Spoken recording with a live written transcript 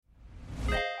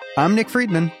I'm Nick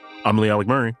Friedman. I'm Lee Alec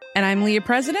Murray. And I'm Leah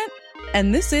President.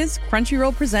 And this is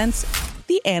Crunchyroll Presents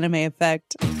The Anime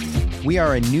Effect. We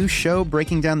are a new show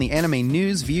breaking down the anime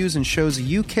news, views, and shows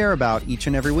you care about each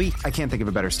and every week. I can't think of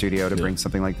a better studio to bring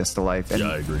something like this to life. And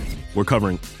I agree. We're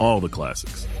covering all the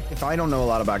classics. if I don't know a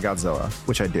lot about Godzilla,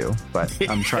 which I do, but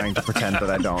I'm trying to pretend that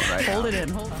I don't right now. Hold it in,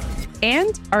 hold on.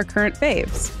 And our current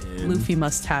faves. Luffy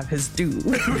must have his due.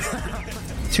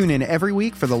 Tune in every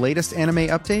week for the latest anime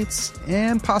updates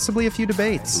and possibly a few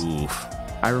debates. Oof.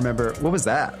 I remember, what was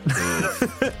that?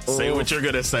 Say what you're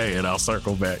going to say and I'll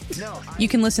circle back. You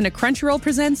can listen to Crunchyroll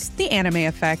Presents The Anime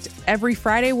Effect every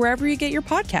Friday wherever you get your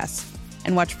podcasts.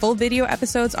 And watch full video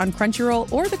episodes on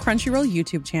Crunchyroll or the Crunchyroll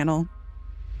YouTube channel.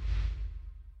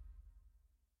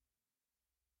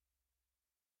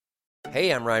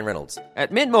 Hey, I'm Ryan Reynolds.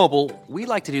 At Mint Mobile, we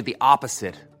like to do the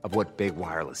opposite of what Big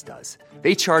Wireless does.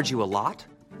 They charge you a lot,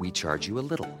 we charge you a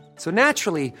little. So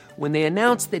naturally, when they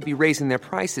announced they'd be raising their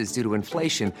prices due to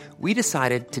inflation, we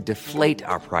decided to deflate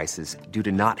our prices due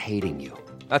to not hating you.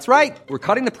 That's right. We're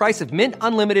cutting the price of Mint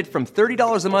Unlimited from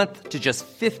 $30 a month to just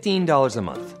 $15 a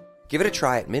month. Give it a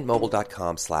try at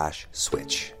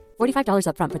mintmobile.com/switch. $45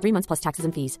 up front for 3 months plus taxes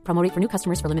and fees. Promo rate for new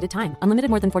customers for limited time. Unlimited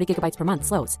more than 40 gigabytes per month.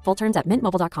 Slows full terms at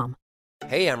mintmobile.com.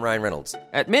 Hey, I'm Ryan Reynolds.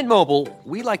 At Mint Mobile,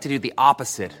 we like to do the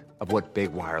opposite of what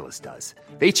Big Wireless does.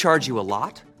 They charge you a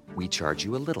lot, we charge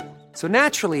you a little. So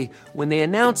naturally, when they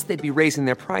announced they'd be raising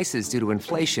their prices due to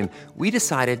inflation, we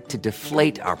decided to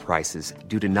deflate our prices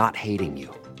due to not hating you.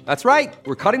 That's right.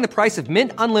 We're cutting the price of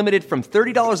Mint Unlimited from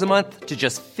 $30 a month to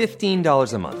just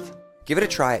 $15 a month. Give it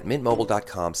a try at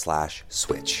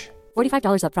mintmobile.com/switch.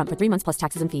 $45 up front for 3 months plus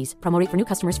taxes and fees. Promo rate for new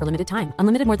customers for limited time.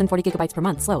 Unlimited more than 40 gigabytes per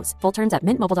month. Slows full terms at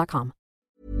mintmobile.com.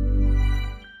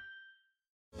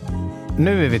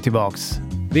 Nu är vi tillbaks.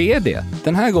 Vi är det.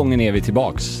 Den här gången är vi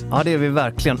tillbaks. Ja, det är vi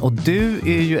verkligen. Och du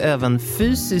är ju även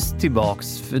fysiskt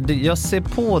tillbaks. För jag ser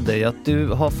på dig att du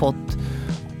har fått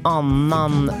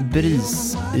annan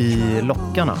bris i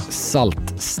lockarna.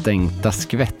 Saltstänkta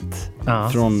skvätt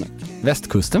från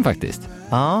västkusten faktiskt.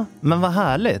 Ja, men vad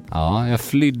härligt. Ja, jag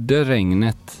flydde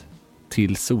regnet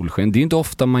till solsken. Det är inte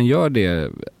ofta man gör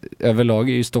det. Överlag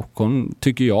i Stockholm,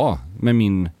 tycker jag, med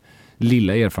min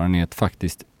lilla erfarenhet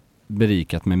faktiskt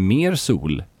berikat med mer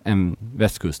sol än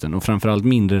västkusten och framförallt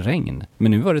mindre regn.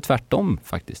 Men nu var det tvärtom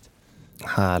faktiskt.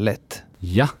 Härligt.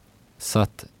 Ja, så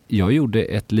att jag gjorde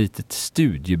ett litet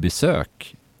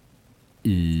studiebesök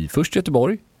i först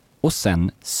Göteborg och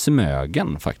sen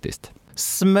Smögen faktiskt.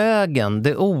 Smögen,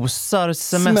 det osar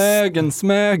semester...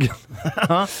 Smögen.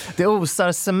 Det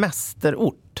osar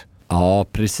semesterort. Ja,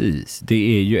 precis.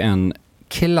 Det är ju en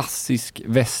klassisk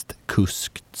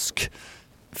västkustsk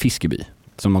fiskeby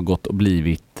som har gått och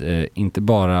blivit inte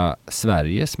bara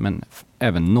Sveriges men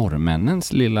även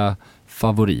norrmännens lilla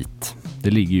favorit.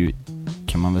 Det ligger ju,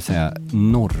 kan man väl säga,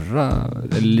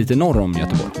 lite norr om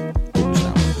Göteborg.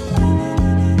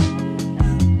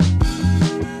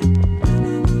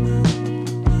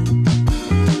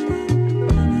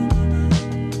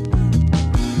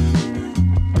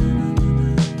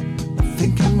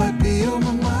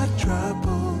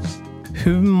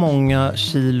 Hur många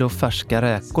kilo färska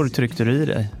räkor tryckte du i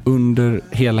dig? Under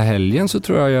hela helgen så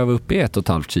tror jag var uppe i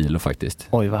 1,5 kilo faktiskt.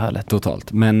 Oj, vad härligt.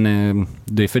 Totalt. Men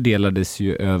det fördelades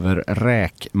ju över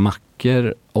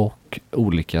räkmackor och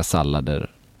olika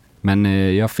sallader. Men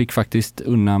jag fick faktiskt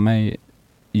unna mig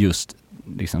just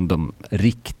liksom de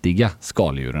riktiga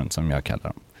skaldjuren som jag kallar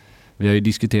dem. Vi har ju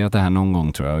diskuterat det här någon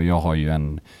gång tror jag och jag har ju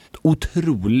en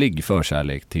otrolig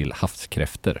förkärlek till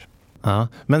havskräftor. Ja,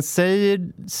 men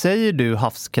säger du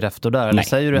havskräftor där? Nej, eller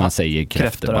säger du man säger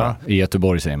kräftor bara. I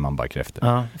Göteborg säger man bara kräftor.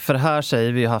 Ja, för här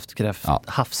säger vi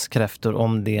havskräftor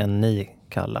om det ni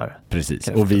kallar. Precis,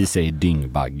 kräftor. och vi säger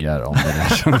dyngbaggar om det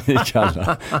där som vi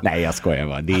kallar. Nej, jag skojar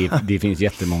bara. Det finns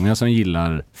jättemånga som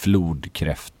gillar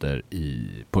flodkräftor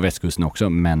på västkusten också,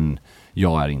 men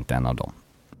jag är inte en av dem.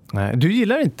 Nej, du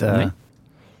gillar inte? Nej.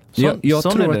 Jag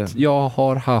tror att jag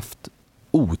har haft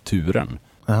oturen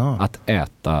att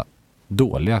äta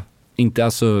dåliga,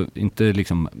 inte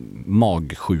liksom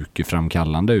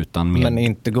magsjukeframkallande utan med men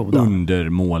inte goda.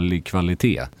 Undermålig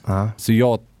kvalitet. Så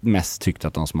jag mest tyckte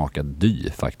att de smakade dy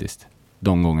faktiskt.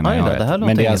 De gångerna jag har ätit.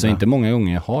 Men det är alltså inte många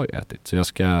gånger jag har ätit. Så jag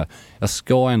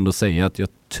ska ändå säga att jag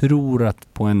tror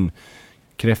att på en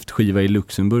kräftskiva i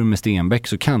Luxemburg med Stenbeck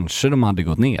så kanske de hade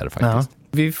gått ner faktiskt.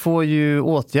 Vi får ju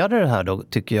åtgärda det här då,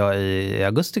 tycker jag, i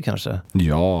augusti kanske.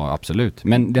 Ja, absolut.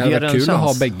 Men det hade varit kul att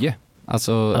ha bägge.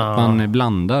 Alltså att man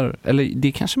blandar, eller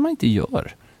det kanske man inte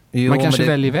gör. Man kanske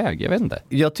väljer iväg, jag vet inte.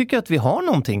 Jag tycker att vi har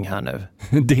någonting här nu.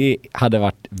 Det hade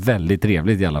varit väldigt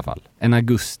trevligt i alla fall. En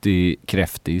augusti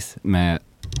kräftis med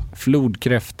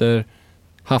flodkräftor,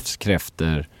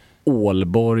 havskräftor,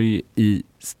 ålborg i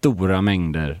stora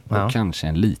mängder och kanske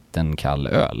en liten kall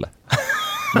öl.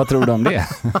 Vad tror du om det?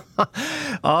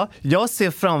 Ja, jag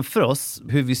ser framför oss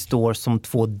hur vi står som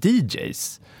 2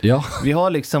 DJs. Ja. Vi har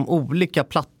liksom olika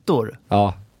plattor.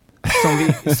 Ja.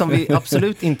 Som vi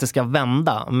absolut inte ska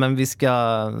vända, men vi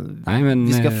ska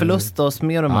förlusta oss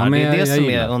med de här. Det är det som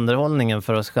är underhållningen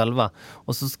för oss själva.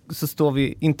 Och så står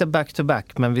vi, inte back to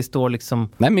back, men vi står liksom...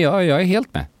 Nej, men jag är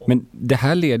helt med. Men det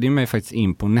här leder mig faktiskt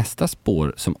in på nästa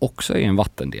spår som också är en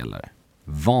vattendelare.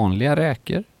 Vanliga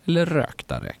räkor eller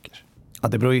rökta räkor? Ja,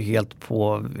 det beror ju helt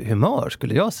på humör,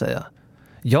 skulle jag säga.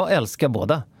 Jag älskar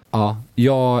båda. Ja,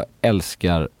 jag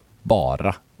älskar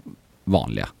bara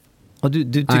vanliga. Och du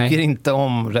tycker inte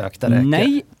om rökta räkor?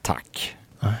 Nej, tack.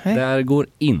 Där går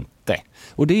inte.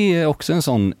 Och det är också en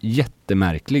sån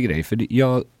jättemärklig grej. För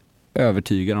jag är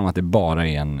övertygad om att det bara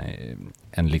är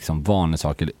en liksom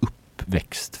vanesak eller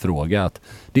uppväxtfråga. Att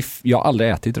jag har aldrig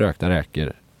ätit rökta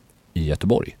räkor i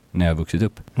Göteborg när jag har vuxit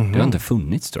upp. Det har inte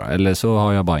funnits, tror jag. Eller så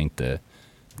har jag bara inte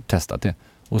testat det.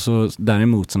 Och så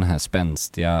däremot såna här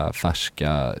spänstiga,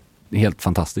 färska... Helt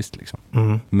fantastiskt liksom.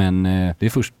 Men det är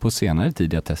först på senare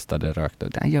tid jag testade rökta.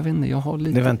 Nej, jag vet inte, jag har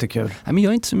lite... Det var inte kul. Nej, men jag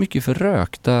är inte så mycket för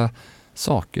rökta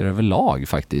saker överlag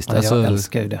faktiskt. Ja, jag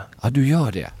älskar ju det. Ja, du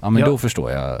gör det. Ja, men då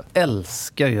förstår jag.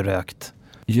 Älskar ju rökt.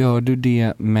 Gör du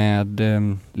det med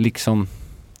liksom,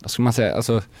 vad ska man säga,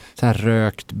 alltså så här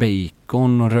rökt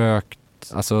bacon och rökt,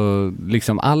 alltså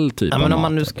liksom all typ av mat? Men om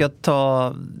man nu ska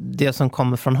ta det som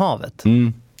kommer från havet.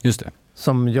 Just det.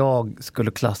 Som jag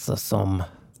skulle klassa som...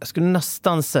 Jag skulle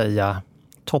nästan säga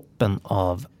toppen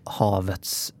av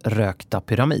havets rökta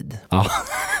pyramid. Ja.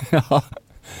 Ja.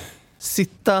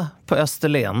 Sitta på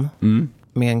Österlen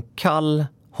med en kall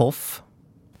hoff.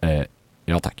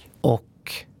 Ja, tack.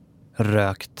 Och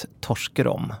rökt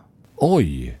torskerom.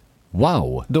 Oj,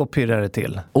 wow. Då pirrar det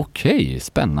till. Okej,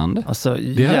 spännande. Alltså,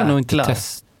 det har jag nog inte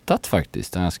testat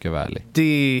faktiskt, om jag ska vara ärlig.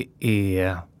 Det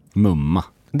är... Mumma.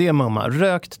 Det är mumma.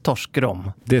 Rökt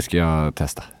torskerom. Det ska jag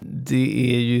testa.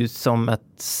 Det är ju som ett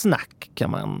snack,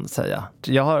 kan man säga.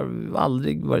 Jag har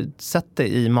aldrig sett det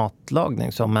i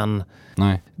matlagning så, men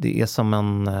det är som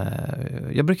en...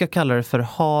 Jag brukar kalla det för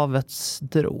havets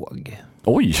drog.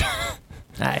 Oj!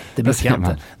 Nej, det brukar jag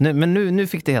inte. Men nu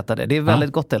fick det heta det. Det är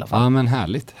väldigt gott i alla fall. Ja, men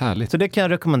härligt. Så det kan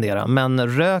jag rekommendera. Men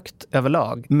rökt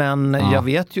överlag. Men jag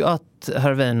vet ju att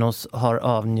herr Weinos har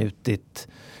avnjutit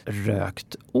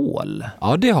rökt ål.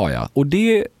 Ja, det har jag. Och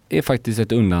det är faktiskt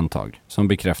ett undantag som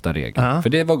bekräftar regeln. För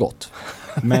det var gott.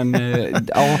 Men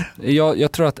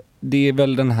jag tror att det är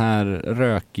väl den här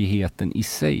rökigheten i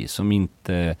sig som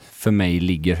inte för mig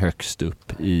ligger högst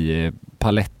upp i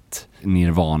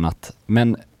palettnirvanat.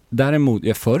 Men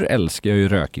däremot, förr älskar jag ju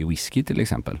rökig whisky till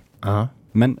exempel.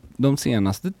 Men de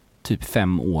senaste typ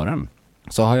 5 åren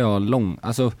så har jag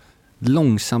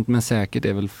långsamt men säkert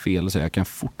är väl fel att säga. Jag kan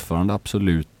fortfarande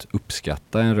absolut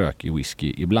uppskatta en rökig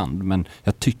whisky ibland. Men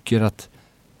jag tycker att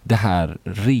det här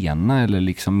rena eller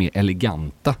liksom mer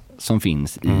eleganta som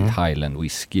finns i Highland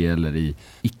whisky eller i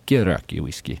icke-rökig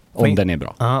whisky, om den är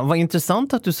bra. Vad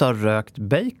intressant att du sa rökt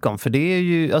bacon, för det är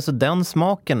ju, alltså den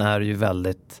smaken är ju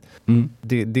väldigt,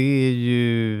 det är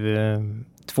ju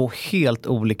 2 helt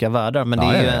olika världar, men det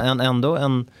är ju ändå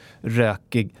en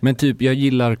rökig. Men typ, jag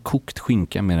gillar kokt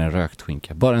skinka mer än rökt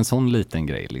skinka. Bara en sån liten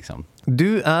grej liksom.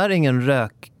 Du är ingen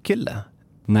rökkille?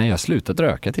 Nej, jag har slutat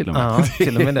röka till och med. Ja,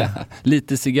 till och med det.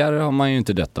 Lite cigarrer har man ju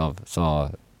inte dött av,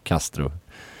 sa Castro.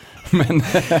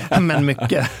 Men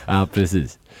mycket. Ja,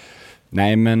 precis.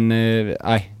 Nej, men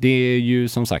det är ju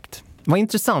som sagt. Vad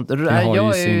intressant.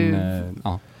 Jag är ju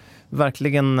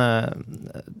verkligen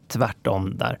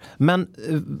tvärtom där. Men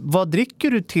vad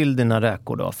dricker du till dina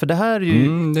räkor då? För det här är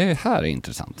ju... det här är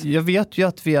intressant. Jag vet ju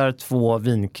att vi är 2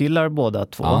 vinkillar båda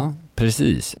 2. Ja,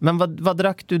 precis. Men vad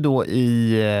drack du då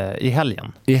i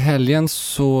helgen? I helgen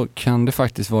så kan det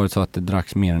faktiskt vara så att det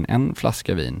dracks mer än en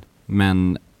flaska vin.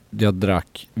 Men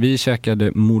vi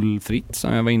käkade mullfritt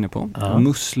som jag var inne på.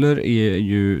 Musslor är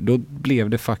ju, då blev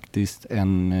det faktiskt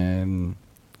en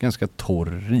ganska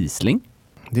torr Riesling.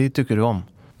 Det tycker du om?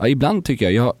 Ja, ibland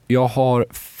tycker jag har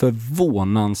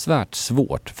förvånansvärt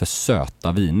svårt för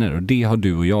söta viner. Och det har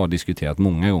du och jag diskuterat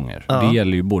många gånger. Det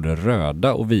gäller ju både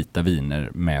röda och vita viner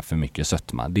med för mycket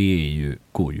sötma. Det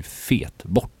går ju fet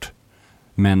bort.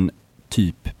 Men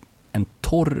typ en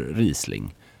torr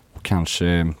Riesling och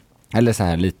kanske, eller så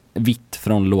här lite vitt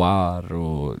från Loire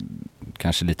och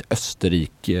kanske lite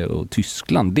Österrike och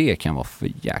Tyskland, det kan vara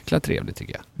för jäkla trevligt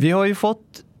tycker jag. Vi har ju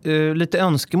fått lite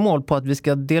önskemål på att vi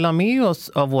ska dela med oss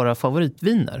av våra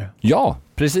favoritviner. Ja,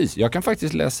 precis. Jag kan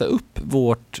faktiskt läsa upp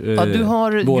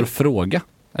vår fråga.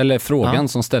 Eller frågan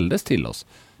som ställdes till oss.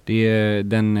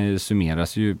 Den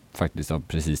summeras ju faktiskt av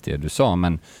precis det du sa,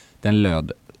 men den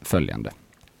löd följande.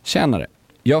 Tjänare,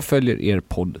 jag följer er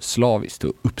podd slaviskt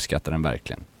och uppskattar den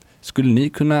verkligen. Skulle ni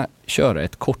kunna köra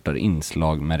ett kortare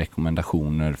inslag med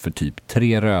rekommendationer för typ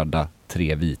 3 röda,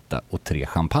 3 vita och 3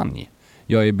 champagne?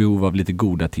 Jag är i behov av lite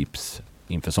goda tips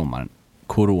inför sommaren.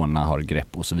 Corona har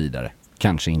grepp och så vidare.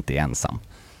 Kanske inte ensam.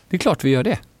 Det är klart vi gör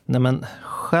det. Nej men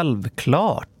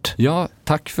självklart. Ja,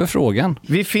 tack för frågan.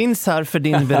 Vi finns här för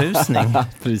din berusning.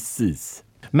 Precis.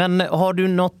 Men har du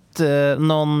något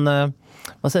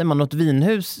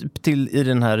vinhus till i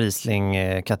den här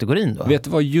Riesling-kategorin då? Vet du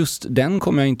vad, just den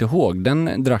kommer jag inte ihåg.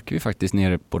 Den drack vi faktiskt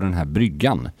nere på den här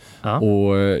bryggan. Ja.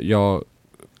 Och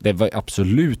det var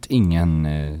absolut ingen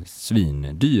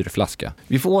svindyr flaska.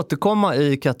 Vi får återkomma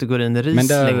i kategorin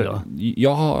Riesling då.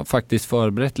 Jag har faktiskt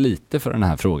förberett lite för den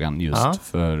här frågan just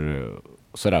för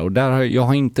sådär. Och jag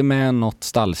har inte med något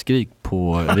stallskrik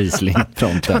på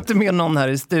Riesling-fronten. Du har inte med någon här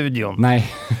i studion?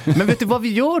 Nej. Men vet du vad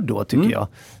vi gör då tycker jag?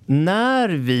 När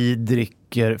vi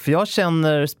dricker, för jag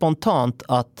känner spontant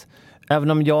att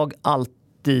även om jag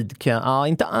alltid kan,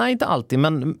 inte alltid,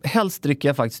 men helst dricker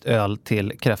jag faktiskt öl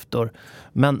till kräftor.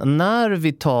 Men när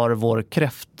vi tar vår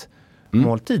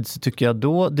kräftmåltid så tycker jag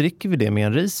då dricker vi det med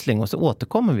en Riesling och så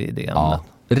återkommer vi i det. Ja,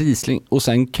 Riesling. Och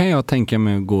sen kan jag tänka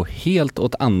mig att gå helt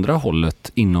åt andra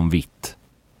hållet inom vitt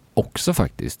också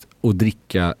faktiskt. Och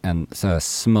dricka en så här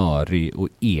smörig och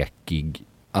ekig,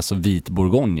 alltså vit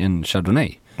bourgogne, en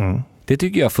chardonnay. Det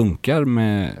tycker jag funkar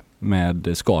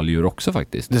med skaldjur också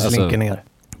faktiskt. Det slinker ner.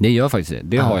 Det gör faktiskt det.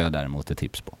 Det har jag däremot ett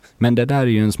tips på. Men det där är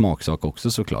ju en smaksak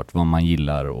också såklart. Vad man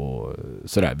gillar och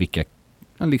sådär. Vilka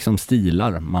liksom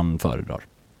stilar man föredrar.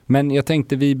 Men jag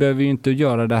tänkte vi behöver ju inte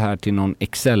göra det här till någon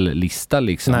Excel-lista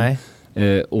liksom. Nej.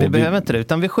 Vi behöver inte det,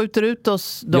 utan vi skjuter ut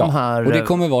oss här. Och det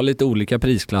kommer vara lite olika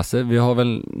prisklasser. Vi har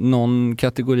väl någon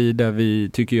kategori där vi,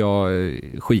 tycker jag,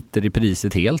 skiter i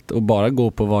priset helt och bara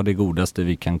går på vad det godaste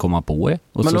vi kan komma på är.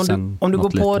 Och men så om du går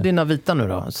på dina vita nu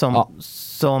då,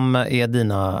 som är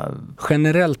dina...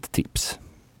 Generellt tips,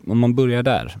 om man börjar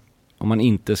där, om man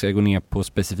inte ska gå ner på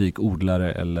specifik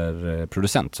odlare eller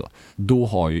producent så, då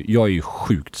har jag är ju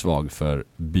sjukt svag för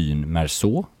byn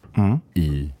Merceau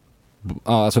i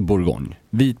alltså Bourgogne.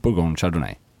 Vit Bourgogne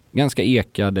Chardonnay. Ganska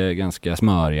ekade, ganska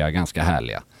smöriga, ganska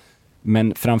härliga.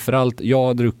 Men framförallt, jag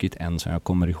har druckit en som jag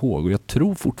kommer ihåg och jag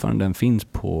tror fortfarande den finns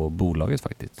på bolaget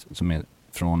faktiskt. Som är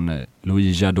från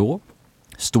Louis Jadot.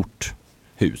 Stort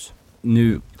hus.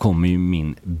 Nu kommer ju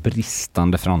min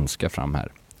bristande franska fram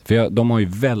här. För de har ju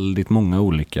väldigt många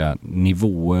olika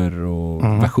nivåer och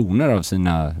versioner av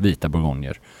sina vita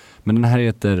bourgogner. Men den här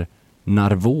heter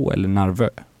Narvaux eller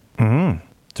Narveux.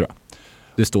 Tror jag.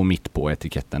 Det står mitt på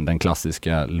etiketten. Den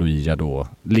klassiska Louis Jadot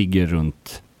ligger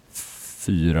runt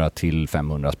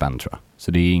 400-500 spänn tror jag.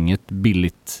 Så det är inget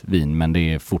billigt vin, men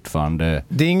det är fortfarande...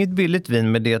 Det är inget billigt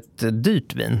vin, men det är ett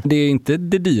dyrt vin. Det är inte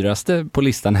det dyraste på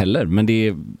listan heller, men det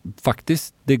är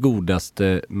faktiskt det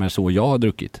godaste Merceau jag har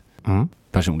druckit.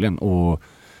 Personligen. Och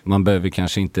man behöver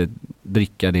kanske inte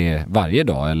dricka det varje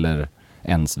dag eller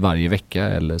ens varje vecka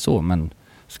eller så, men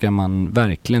ska man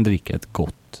verkligen dricka ett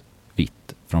gott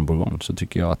vitt från Bourgogne så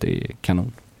tycker jag att det är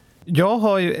kanon. Jag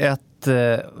har ju ett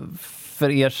för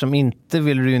er som inte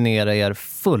vill ruinera er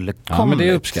fullkomligt. Ja, men det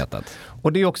är uppskattat.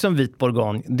 Och det är också en vit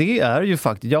bourgogne. Det är ju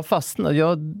faktiskt,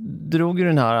 jag drog ju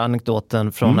den här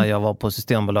anekdoten från när jag var på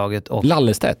Systembolaget. Och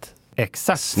Lallestedt.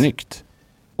 Exakt. Snyggt.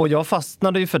 Och jag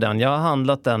fastnade ju för den. Jag har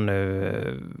handlat den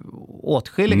nu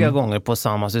åtskilliga gånger på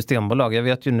samma systembolag. Jag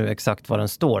vet ju nu exakt vad den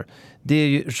står. Det är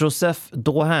ju Joseph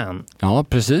Dohan. Ja,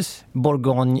 precis.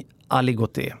 Bourgogne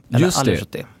Aligoté. Just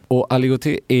det. Och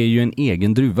Aligoté är ju en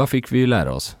egen druva, fick vi ju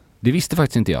lära oss. Det visste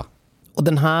faktiskt inte jag. Och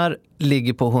den här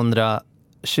ligger på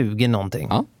 120 någonting.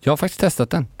 Ja, jag har faktiskt testat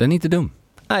den. Den är inte dum.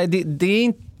 Nej, det är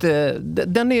inte...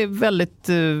 Den är väldigt...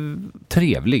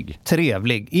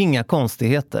 Trevlig. Inga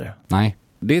konstigheter. Nej.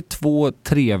 Det är 2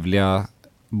 trevliga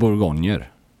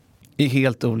bourgogner. I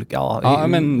helt olika... Ja,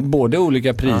 men både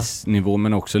olika prisnivå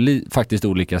men också faktiskt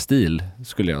olika stil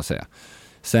skulle jag säga.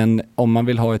 Sen om man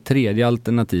vill ha ett tredje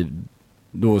alternativ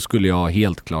då skulle jag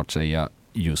helt klart säga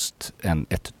just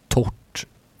ett torrt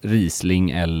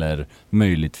Riesling eller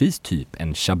möjligtvis typ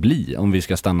en Chablis om vi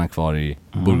ska stanna kvar i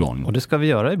Bourgogne. Och det ska vi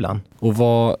göra ibland. Och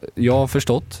vad jag har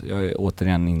förstått, jag är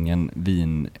återigen ingen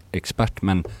vinexpert,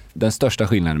 men den största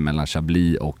skillnaden mellan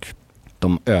Chablis och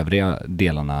de övriga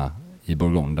delarna i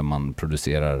Bourgogne där man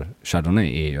producerar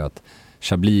Chardonnay är ju att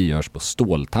Chablis görs på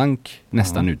ståltank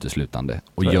nästan uteslutande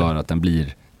och gör att den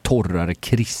blir torrare,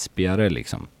 krispigare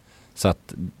liksom. Så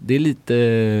att det är lite,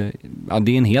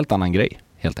 det är en helt annan grej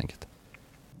helt enkelt.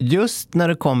 Just när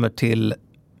det kommer till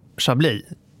Chablis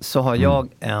så har jag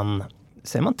en,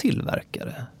 säger man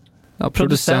tillverkare? Ja,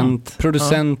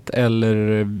 producent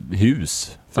eller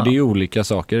hus. För det är ju olika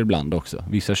saker ibland också.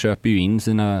 Vissa köper ju in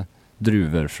sina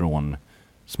druvor från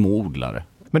små odlare.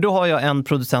 Men då har jag en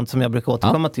producent som jag brukar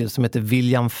återkomma till som heter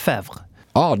William Fèvre.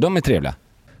 Ja, de är trevliga.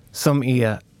 Som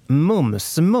är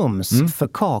mums för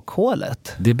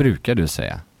kakhålet. Det brukar du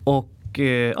säga. Och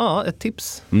ett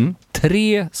tips.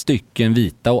 3 stycken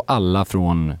vita och alla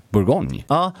från Bourgogne.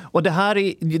 Ja, och det här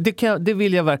är, det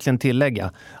vill jag verkligen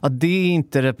tillägga. Att det är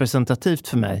inte representativt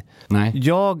för mig. Nej.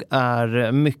 Jag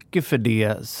är mycket för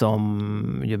det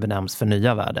som ju benämns för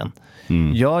nya världen.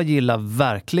 Jag gillar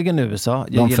verkligen USA.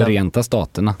 Förenta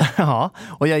staterna. Ja,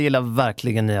 och jag gillar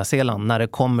verkligen Nya Zeeland när det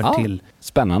kommer till...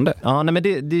 Spännande. Ja, nej, men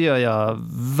det gör jag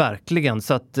verkligen.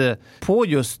 Så att på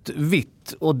just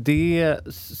vitt och det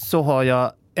så har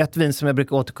jag ett vin som jag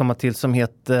brukar återkomma till som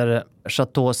heter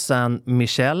Chateau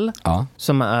Saint-Michel. Ja.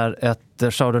 Som är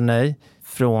ett Chardonnay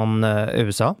från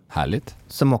USA. Härligt.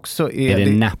 Som också är... Är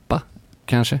det Napa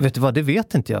kanske? Vet du vad, det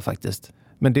vet inte jag faktiskt.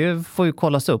 Men det får ju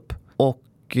kollas upp. Och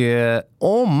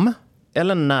om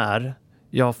eller när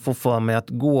jag får för mig att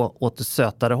gå åt det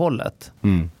sötare hållet.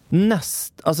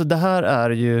 Alltså det här är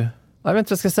ju... Jag vet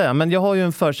inte vad jag ska säga, men jag har ju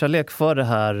en förkärlek för det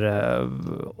här.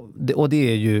 Och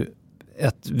det är ju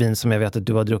ett vin som jag vet att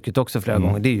du har druckit också flera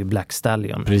gånger. Det är ju Black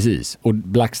Stallion. Precis. Och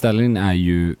Black Stallion är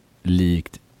ju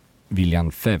likt William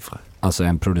Fèvre. Alltså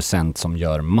en producent som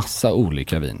gör massa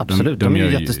olika vin. Absolut, de är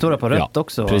ju jättestora på rött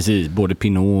också. Precis, både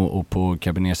Pinot och på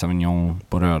Cabernet Sauvignon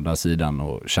på röda sidan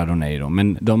och Chardonnay då.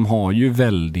 Men de har ju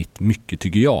väldigt mycket,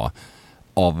 tycker jag,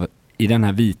 av i den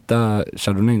här vita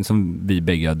Chardonnay som vi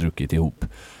bägge har druckit ihop.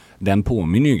 Den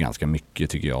påminner ju ganska mycket,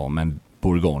 tycker jag, om en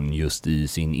Bourgogne just i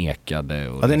sin ekade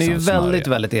och den är ju smöriga. väldigt,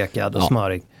 väldigt ekad och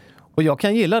smörig. Och jag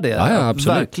kan gilla det. Ja,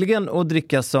 absolut. Verkligen att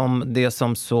dricka som det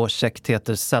som så käckt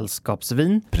heter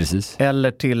sällskapsvin. Precis.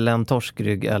 Eller till en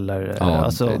torskrygg.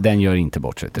 Eller, den gör inte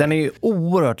bort sig. Den är ju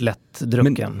oerhört lätt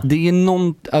drucken. Men det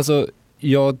är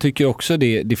jag tycker också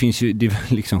det finns ju, det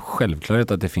är liksom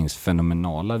självklart att det finns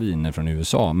fenomenala viner från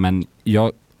USA. Men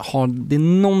det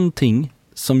är någonting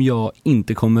som jag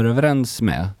inte kommer överens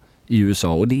med i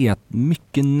USA. Och det är att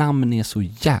mycket namn är så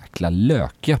jäkla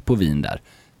lökiga på vin där.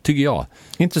 Tycker jag.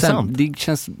 Intressant. Det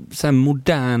känns så här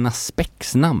moderna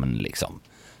spexnamn liksom.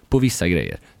 På vissa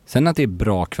grejer. Sen att det är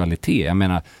bra kvalitet. Jag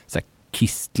menar, så här,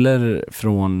 Kistler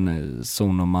från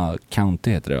Sonoma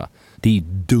County heter det, va? Det är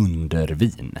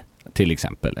dundervin till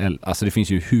exempel. Alltså det finns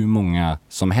ju hur många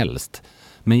som helst.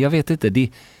 Men jag vet inte,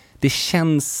 det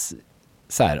känns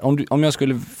så här. Om jag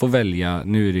skulle få välja,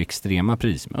 nu är det extrema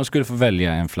pris, men jag skulle få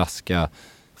välja en flaska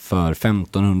för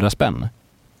 1500 spänn.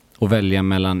 Och välja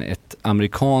mellan ett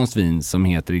amerikanskt vin som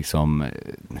heter liksom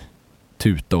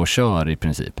tuta och kör i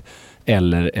princip.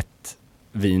 Eller ett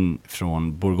vin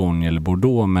från Bourgogne eller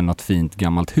Bordeaux med något fint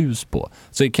gammalt hus på.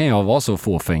 Så kan jag vara så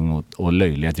fåfäng och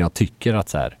löjlig att jag tycker att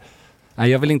så här, nej,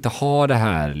 jag vill inte ha det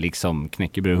här liksom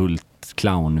knäckebröd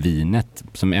clownvinet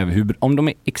som om de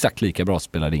är exakt lika bra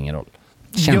spelar det ingen roll.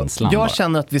 Jag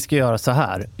känner att vi ska göra så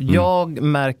här. Jag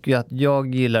märker ju att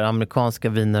jag gillar amerikanska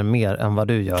viner mer än vad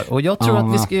du gör. Och jag tror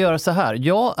att vi ska göra så här.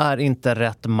 Jag är inte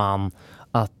rätt man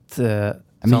att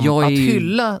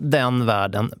hylla den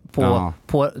världen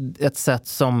på ett sätt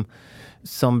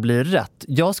som blir rätt.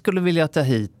 Jag skulle vilja ta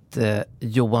hit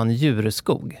Johan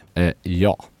Jureskog.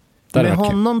 Med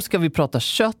honom ska vi prata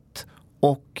kött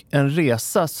och en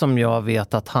resa som jag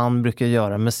vet att han brukar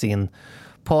göra med sin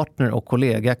partner och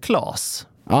kollega Claes,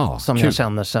 som jag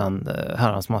känner sedan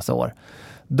herrans massa år.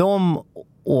 De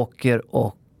åker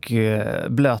och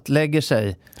blötlägger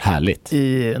sig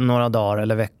i några dagar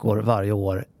eller veckor varje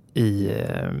år i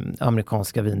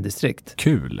amerikanska vindistrikt.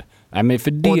 Kul! Nej, men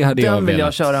för det hade den vill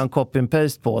jag köra en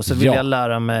copy-and-paste på, så vill jag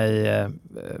lära mig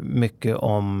mycket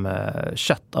om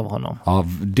kött av honom. Ja,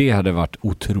 det hade varit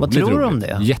otroligt roligt. Vad tror du om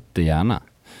det? Jättegärna.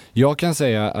 Jag kan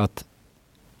säga att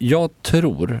jag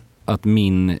tror att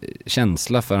min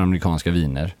känsla för amerikanska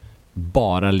viner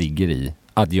bara ligger i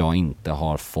att jag inte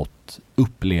har fått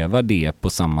uppleva det på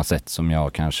samma sätt som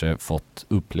jag kanske fått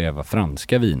uppleva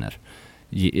franska viner.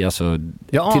 Alltså,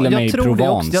 till och med i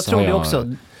Provence har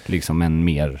jag liksom en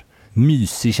mer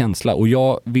mysig känsla. Och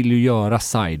jag vill ju göra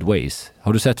Sideways.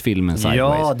 Har du sett filmen Sideways?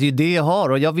 Ja, det är det jag har.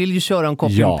 Och jag vill ju köra en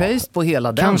copy-and-paste på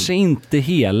hela den. Kanske inte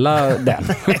hela den.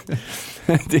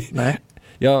 Nej.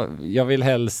 Jag vill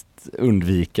helst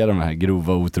undvika de här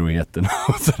grova otroheterna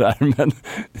och sådär, men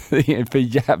det är en för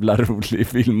jävla rolig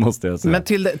film, måste jag säga.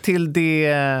 Men till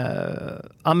det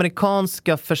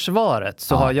amerikanska försvaret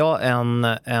så har jag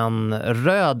en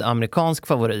röd amerikansk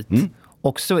favorit.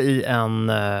 Också i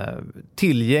en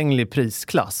tillgänglig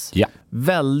prisklass. Ja.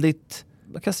 Väldigt,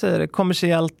 vad kan jag säga det,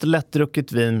 kommersiellt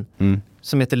lättdrucket vin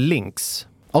som heter Lynx.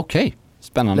 Okej,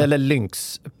 spännande. Eller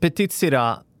Lynx. Petit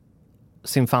Syrah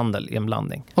Zinfandel i en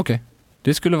blandning. Okej.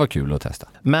 Det skulle vara kul att testa.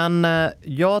 Men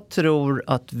jag tror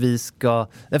att vi ska...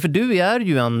 För du är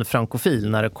ju en frankofil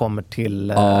när det kommer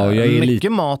till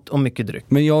mycket mat och mycket dryck.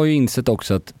 Men jag har ju insett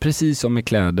också att precis som med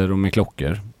kläder och med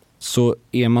klockor så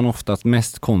är man oftast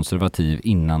mest konservativ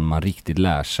innan man riktigt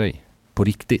lär sig. På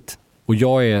riktigt. Och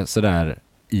jag är sådär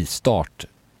i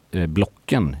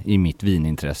startblocken i mitt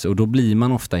vinintresse. Och då blir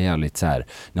man ofta jävligt så här: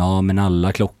 ja, men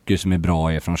alla klockor som är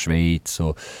bra är från Schweiz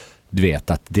och du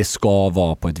vet att det ska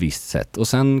vara på ett visst sätt. Och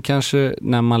sen kanske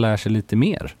när man lär sig lite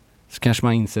mer så kanske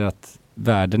man inser att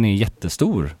världen är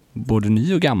jättestor. Både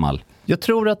ny och gammal. Jag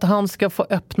tror att han ska få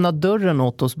öppna dörren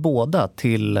åt oss båda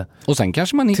till, och sen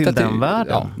kanske man hittar till den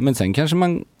världen. Ja, men sen kanske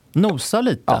man nosa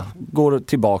lite. Går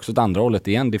tillbaka åt andra hållet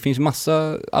igen. Det finns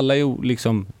massa, alla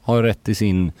liksom har rätt till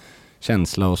sin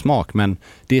känsla och smak. Men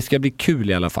det ska bli kul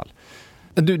i alla fall.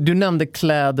 Du nämnde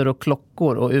kläder och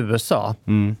klockor och USA.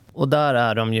 Och där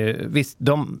är de ju, visst,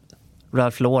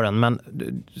 Ralph Lauren, men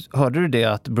hörde du det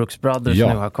att Brooks Brothers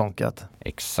nu har konkat?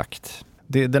 Exakt.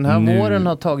 Den här våren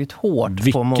har tagit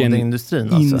hårt på modeindustrin.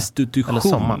 Vilken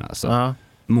institution alltså. Ja.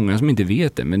 Många som inte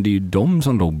vet det, men det är ju de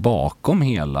som låg bakom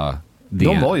hela det.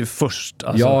 De var ju först.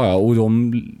 Alltså. Ja, och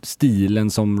de stilen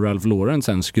som Ralph Lauren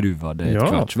sen skruvade ett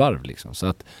kvartsvarv. Liksom. Så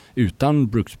att utan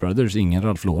Brooks Brothers, ingen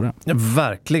Ralph Lauren. Ja,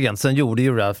 verkligen. Sen gjorde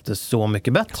ju Ralph det så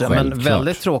mycket bättre. Självklart. Men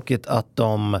väldigt tråkigt att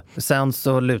sen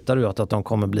så lutar det ju åt att de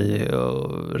kommer bli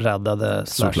räddade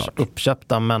 /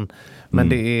 uppköpta. Men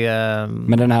det är...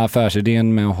 Men den här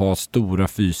affärsidén med att ha stora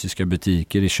fysiska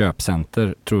butiker i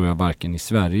köpcenter tror jag varken i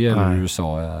Sverige eller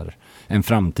USA är en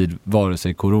framtid, vare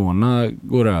sig corona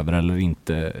går över eller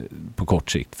inte på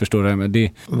kort sikt. Förstår du? Men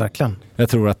verkligen. Jag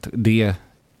tror att det,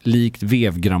 likt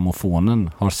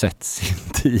vevgrammofonen, har sett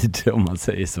sin tid, om man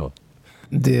säger så.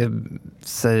 Det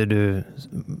säger du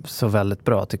så väldigt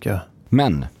bra, tycker jag.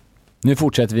 Men, nu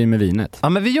fortsätter vi med vinet. Ja,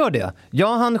 men vi gör det.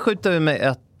 Jag hann skjuta med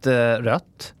ett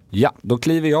rött. Ja, då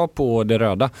kliver jag på det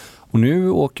röda. Och nu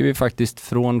åker vi faktiskt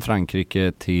från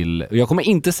Frankrike till... Jag kommer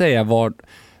inte säga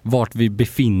vart vi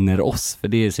befinner oss, för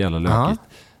det är så jävla lökigt.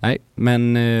 Nej,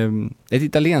 men ett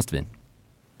italienskt vin.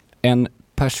 En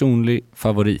personlig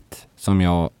favorit som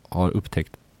jag har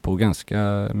upptäckt på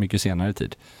ganska mycket senare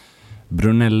tid.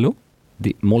 Brunello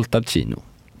di Montalcino.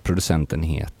 Producenten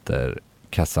heter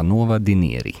Casanova di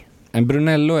Neri. En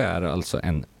Brunello är alltså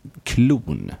en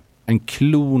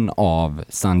klon av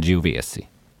Sangiovese.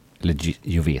 Eller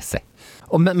Giovese.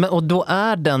 Och då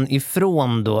är den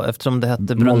ifrån då, eftersom det hette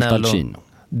Brunello... Montalcino.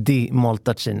 Di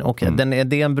Montalcino. Okej,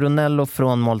 det är en Brunello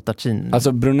från Montalcino.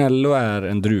 Alltså Brunello är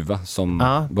en druva som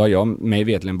vad jag mig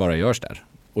vetligen bara görs där.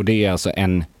 Och det är alltså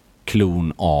en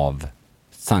klon av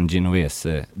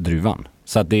Sangiovese-druvan.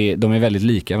 Så att de är väldigt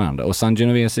lika varandra. Och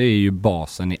Sangiovese är ju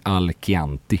basen i all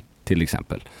Chianti till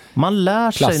exempel. Man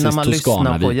lär sig klassiskt när man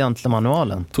lyssnar på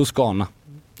Gentlemanualen. Toscana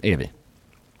är vi.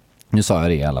 Nu sa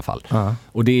jag det i alla fall.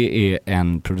 Och det är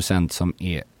en producent som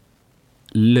är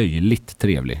löjligt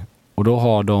trevlig. Och då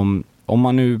har de, om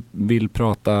man nu vill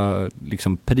prata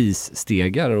liksom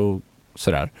prisstegar och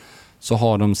sådär, så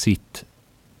har de sitt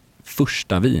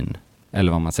första vin,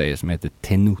 eller vad man säger, som heter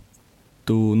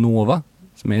Tenuto Nova,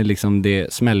 som är liksom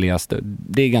det smälligaste.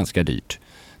 Det är ganska dyrt.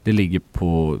 Det ligger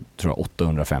på, tror jag,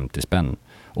 850 spänn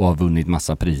och har vunnit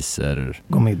massa priser.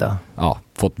 God middag. Ja,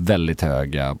 fått väldigt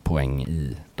höga poäng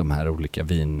i de här olika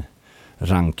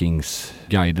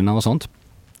vinrankingsguiderna och sånt.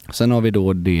 Sen har vi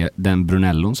då den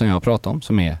Brunellon som jag pratade om,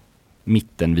 som är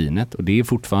mittenvinet. Och det är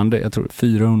fortfarande, jag tror,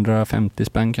 450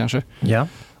 spänn kanske. Ja.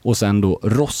 Och sen då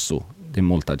Rosso di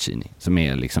Montalcino, som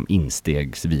är liksom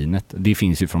instegsvinet. Det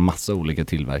finns ju från massa olika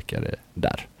tillverkare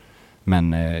där.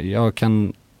 Men jag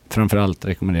kan framförallt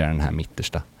rekommendera den här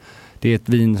mittersta. Det är ett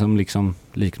vin som liksom,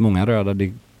 likt många röda,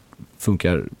 det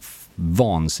funkar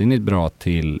vansinnigt bra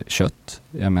till kött.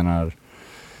 Jag menar,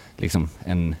 liksom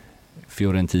en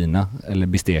Fiorentina eller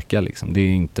bisteka liksom. Det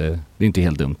är inte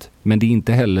helt dumt. Men det är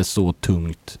inte heller så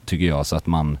tungt, tycker jag, så att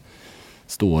man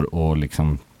står och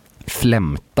liksom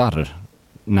flämtar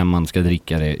när man ska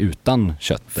dricka det utan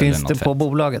kött. Finns eller något det på fett.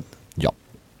 Bolaget? Ja.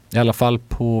 I alla fall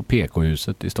på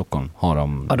PK-huset i Stockholm har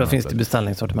de... Ja, då finns det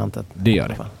beställningssortimentet. Det gör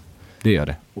det. Det gör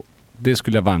det. Det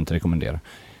skulle jag varmt rekommendera.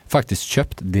 Faktiskt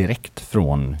köpt direkt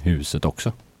från huset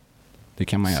också. Det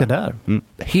kan man göra. Se där.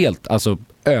 Helt, alltså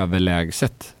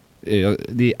överlägset.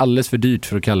 Det är alldeles för dyrt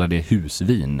för att kalla det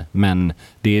husvin. Men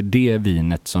det är det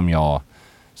vinet som jag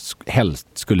helst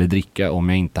skulle dricka om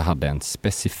jag inte hade en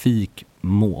specifik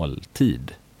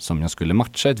måltid som jag skulle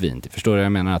matcha ett vin till. Förstår du?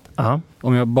 Jag menar att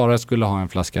om jag bara skulle ha en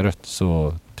flaska rött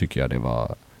så tycker jag det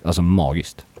var alltså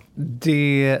magiskt.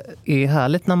 Det är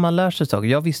härligt när man lär sig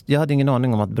saker. Jag hade ingen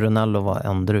aning om att Brunello var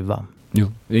en druva.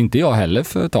 Jo, inte jag heller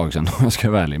för ett tag sedan om jag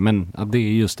ska vara ärlig. Men att det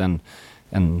är just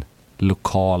en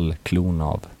lokal klon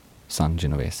av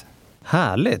Sangiovese.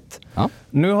 Härligt. Ja.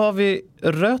 Nu har vi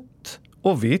rött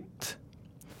och vitt.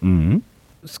 Mm.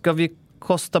 Ska vi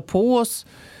kosta på oss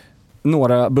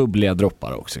några bubbliga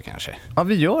droppar också kanske? Ja,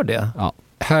 vi gör det. Ja.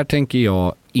 Här tänker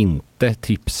jag inte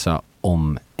tipsa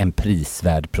om en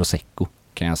prisvärd Prosecco,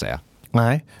 kan jag säga.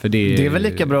 Nej, för det är väl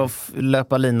lika bra att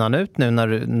löpa linan ut nu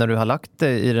när du har lagt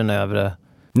det i den övre.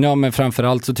 Ja, men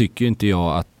framförallt så tycker inte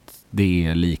jag att det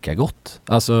är lika gott.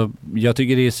 Alltså, jag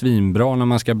tycker det är svinbra när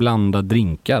man ska blanda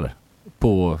drinkar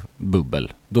på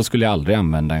bubbel. Då skulle jag aldrig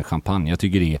använda en champagne. Jag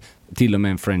tycker det är till och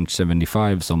med en French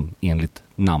 75 som enligt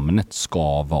namnet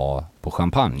ska vara på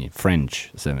champagne.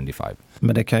 French 75.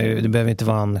 Men det behöver inte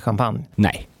vara en champagne.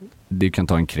 Nej, du kan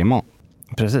ta en Cremant.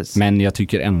 Precis. Men jag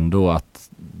tycker ändå att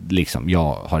liksom,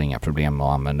 jag har inga problem med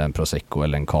att använda en Prosecco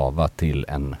eller en Cava till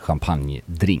en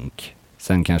champagne-drink.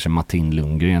 Sen kanske Martin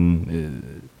Lundgren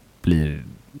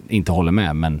inte håller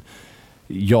med, men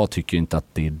jag tycker inte att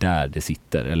det är där det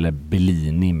sitter. Eller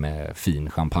Bellini med fin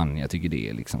champagne. Jag tycker det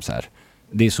är liksom så här.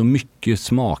 Det är så mycket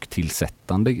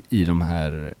smaktillsättande i de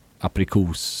här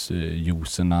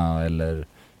aprikosjuicerna eller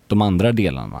de andra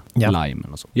delarna. Ja.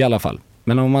 Limen och så. I alla fall.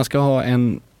 Men om man ska ha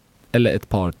ett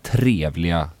par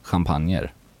trevliga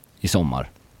champagner i sommar.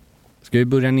 Ska vi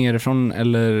börja nerifrån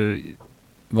eller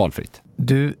valfritt?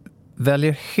 Du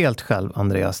väljer helt själv,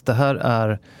 Andreas. Det här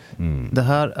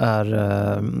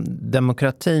är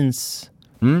demokratins...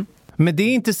 Mm. Men det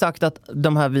är inte sagt att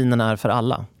de här vinerna är för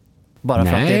alla. Bara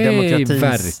Nej, för att det är demokratins...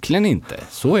 verkligen inte.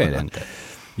 Så är det inte.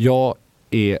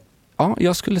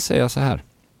 Jag skulle säga så här.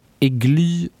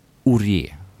 Aigly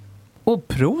Aurier. Och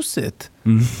prosit.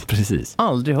 Precis.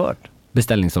 Aldrig hört.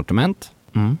 Beställningssortiment.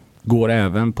 Går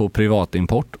även på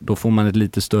privatimport. Då får man ett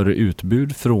lite större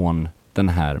utbud från den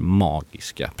här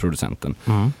magiska producenten.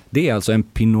 Det är alltså en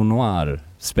Pinot Noir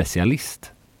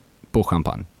specialist på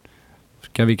champagne.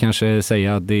 Kan vi kanske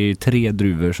säga att det är 3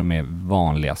 druvor som är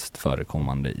vanligast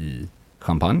förekommande i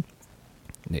champagne.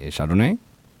 Det är Chardonnay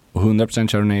och 100%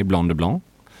 Chardonnay Blanc de Blanc.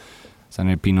 Sen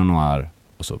är det Pinot Noir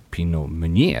och så Pinot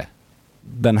Meunier.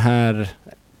 Den här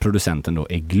producenten då,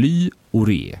 Aigly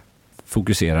Aurier,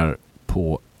 fokuserar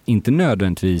på inte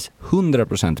nödvändigtvis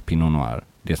 100% Pinot Noir,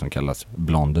 det som kallas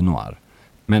Blanc de Noir,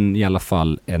 men i alla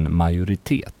fall en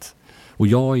majoritet. Och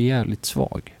jag är jävligt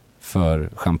svag för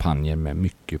champagne med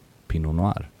mycket Pinot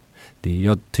Noir.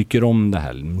 Jag tycker om det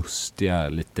här mustiga,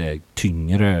 lite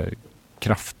tyngre,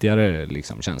 kraftigare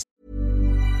liksom känslan.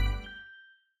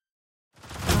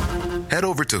 Head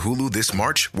over to Hulu this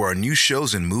March, where our new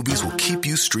shows and movies will keep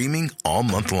you streaming all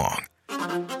month long.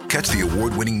 Catch the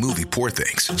award-winning movie Poor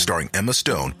Things, starring Emma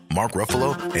Stone, Mark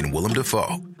Ruffalo, and Willem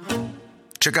Dafoe.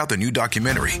 Check out the new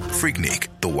documentary, Freaknik,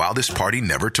 The Wildest Party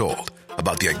Never Told,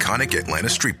 about the iconic Atlanta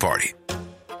Street Party.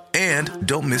 And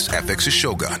don't miss FX's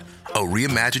Shogun, a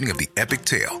reimagining of the epic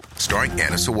tale, starring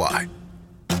Anna Sawai.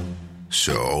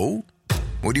 So,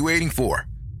 what are you waiting for?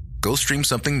 Go stream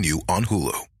something new on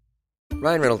Hulu.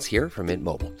 Ryan Reynolds here from Mint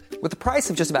Mobile. With the price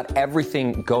of just about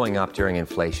everything going up during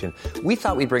inflation, we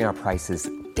thought we'd bring our prices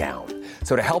down.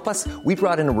 So to help us, we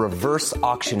brought in a reverse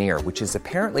auctioneer, which is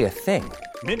apparently a thing.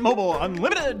 Mint Mobile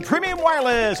Unlimited Premium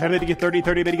Wireless. How to get 30,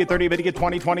 30, bit to get 30, bit to get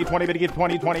 20, 20, 20, bit to get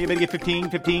 20, 20, bit to get 15,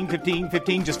 15, 15,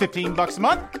 15, just $15 a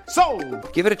month?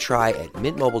 Sold! Give it a try at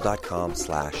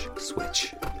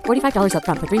mintmobile.com/switch. $45 up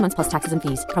front for 3 months plus taxes and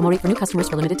fees. Promo rate for new customers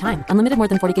for limited time. Unlimited more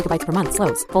than 40 gigabytes per month.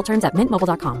 Slows full terms at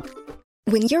mintmobile.com.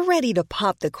 When you're ready to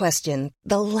pop the question,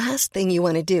 the last thing you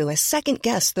want to do is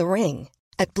second-guess the ring.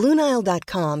 At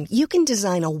BlueNile.com, you can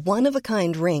design a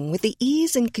one-of-a-kind ring with the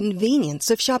ease and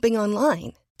convenience of shopping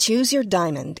online. Choose your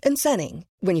diamond and setting.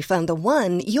 When you find the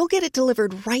one, you'll get it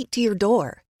delivered right to your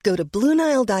door. Go to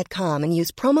BlueNile.com and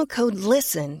use promo code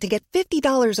LISTEN to get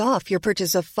 $50 off your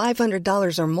purchase of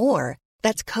 $500 or more.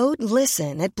 That's code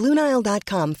LISTEN at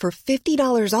BlueNile.com for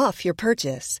 $50 off your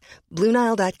purchase.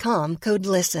 BlueNile.com, code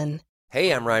LISTEN.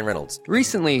 Hey, I'm Ryan Reynolds.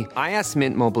 Recently, I asked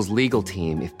Mint Mobile's legal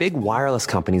team if big wireless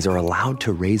companies are allowed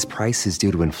to raise prices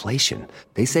due to inflation.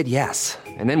 They said yes.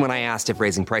 And then when I asked if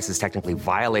raising prices technically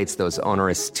violates those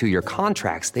onerous 2-year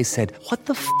contracts, they said, "What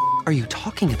the f*** are you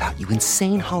talking about, you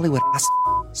insane Hollywood ass?"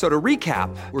 So to recap,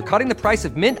 we're cutting the price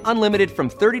of Mint Unlimited from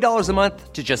 $30 a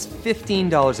month to just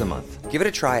 $15 a month. Give it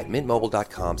a try at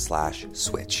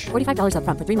mintmobile.com/switch. $45 up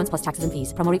front for 3 months plus taxes and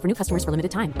fees. Promo rate for new customers for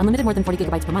limited time. Unlimited more than 40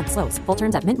 gigabytes per month. Slows full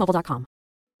terms at mintmobile.com.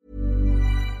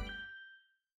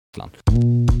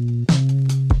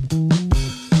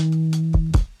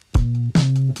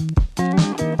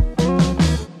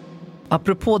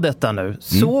 Apropå detta nu,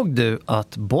 såg du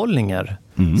att Bollinger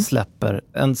släpper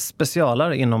en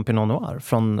specialare inom Pinot Noir,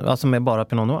 alltså med bara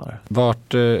Pinot Noir?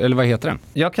 Eller vad heter den?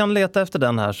 Jag kan leta efter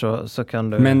den här så kan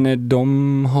du... Men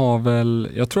de har väl,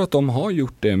 jag tror att de har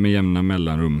gjort det med jämna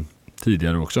mellanrum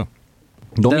tidigare också.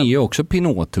 De är ju också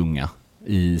Pinot-tunga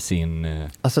i sin...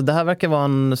 Alltså det här verkar vara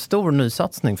en stor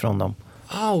nysatsning från dem.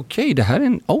 Okej, det här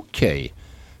är okej.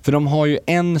 För de har ju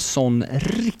en sån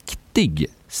riktig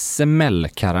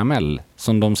semällkaramell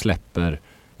som de släpper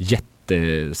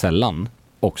jättesällan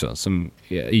också, som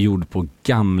är gjord på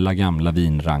gamla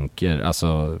vinranker,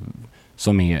 alltså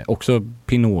som är också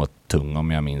Pinot-tung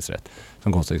om jag minns rätt,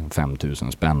 som kostar liksom 5 000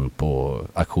 spänn på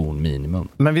auktion minimum.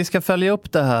 Men vi ska följa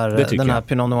upp den här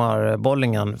Pinot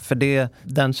Noir-bollingen, för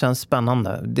den känns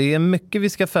spännande. Det är mycket vi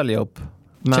ska följa upp.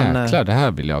 Men... Jäklar, det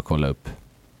här vill jag kolla upp.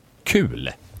 Kul!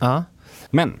 Ja.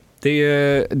 Men det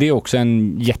är också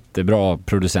en jättebra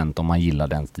producent om man gillar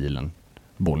den stilen.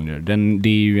 Bollinger. Det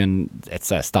är ju ett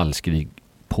så här stallskrig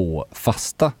på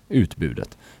fasta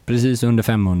utbudet. Precis under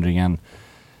 500-ringen.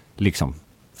 Liksom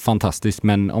fantastiskt.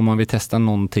 Men om man vill testa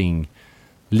någonting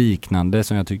liknande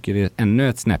som jag tycker är ännu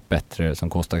ett snäpp bättre, som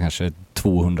kostar kanske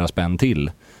 200 spänn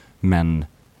till, men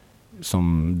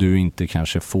som du inte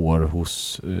kanske får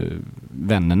hos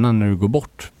vännerna när du går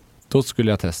bort, då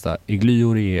skulle jag testa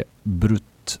Igliorie Brut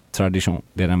Tradition.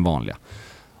 Det är den vanliga.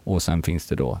 Och sen finns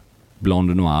det då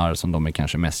Blonde Noir som de är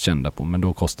kanske mest kända på, men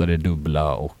då kostar det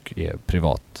dubbla och är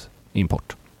privat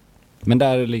import. Men det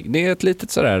är ett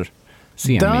litet sådär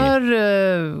semi...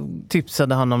 Där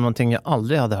tipsade han om någonting jag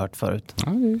aldrig hade hört förut.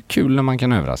 Ja, det är kul när man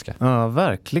kan överraska. Ja,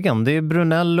 verkligen. Det är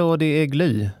Brunello och det är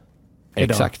Gly.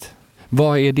 Exakt.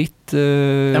 Vad är ditt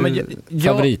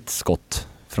favoritskott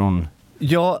från...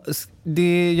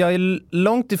 Jag är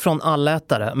långt ifrån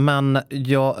allätare,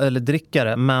 eller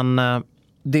drickare, men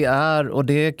det är, och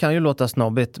det kan ju låta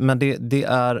snobbigt, men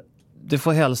det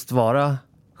får helst vara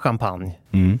champagne.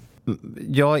 Mm.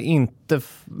 Jag är inte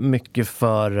mycket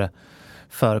för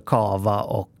cava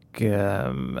och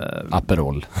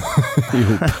Aperol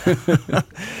ihop.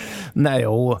 Nej,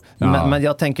 men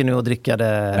jag tänker nu att dricka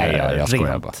det jag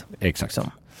skojar rent. bara. Exakt.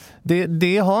 Liksom.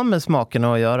 Det har med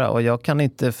smakerna att göra, och jag kan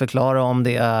inte förklara om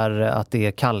det är att det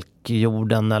är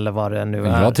kalkjorden eller vad det nu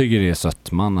är. Jag tycker det är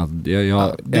sött, man.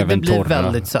 Det blir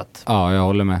väldigt sött. Ja, jag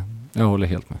håller med. Jag håller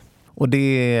helt med. Och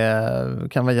det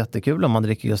kan vara jättekul om man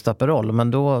dricker just Aperol,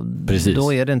 men då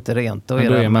är det inte rent. Då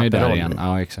är man ju där igen.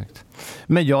 Ja, exakt.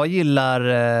 Men jag gillar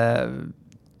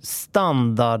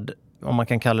standard, om man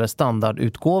kan kalla det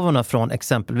standardutgåvorna från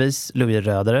exempelvis Louis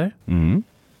Röderer. Mm.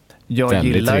 Jag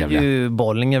väldigt gillar trevliga. ju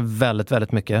Bollinger väldigt,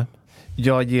 väldigt mycket.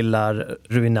 Jag gillar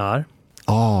Ruinart.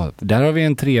 Där har vi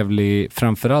en trevlig,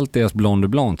 framförallt deras Blonde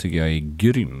Blanc tycker jag är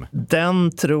grym.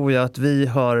 Den tror jag att vi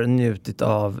har njutit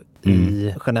av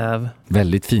i Genève.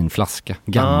 Väldigt fin flaska.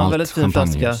 Gammalt väldigt fin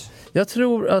flaska. Jag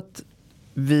tror att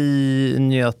vi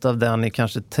njöt av den i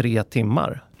kanske 3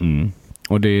 timmar. Mm.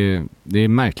 Och det är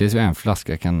märkligt att en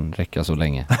flaska kan räcka så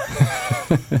länge.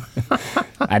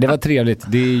 Nej, det var trevligt.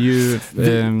 Det är ju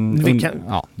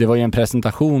det var ju en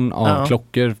presentation av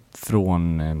klockor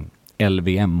från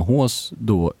LVMHs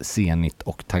då Zenit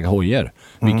och Tag Heuer,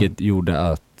 vilket gjorde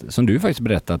att, som du faktiskt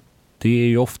berättat, det är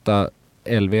ju ofta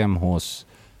LVMHs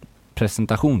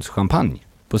presentationschampagne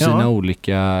på sina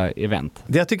olika event.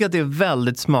 Jag tycker att det är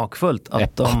väldigt smakfullt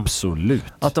att absolut.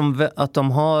 Att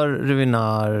de har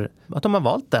Ruinart, att de har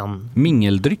valt den.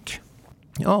 Mingeldryck.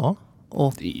 Ja.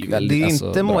 Och det är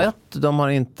inte Moet, de har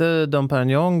inte Dom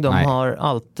Perignon, de har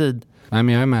alltid... Nej,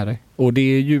 men jag är med dig. Och det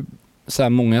är ju, så här,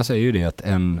 många säger ju det, att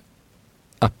en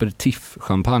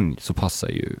aperitif-champagne så passar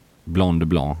ju Blonde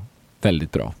Blanc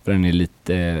väldigt bra. För den är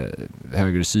lite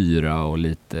högre syra och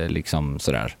lite liksom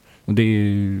sådär. Och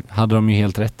det hade de ju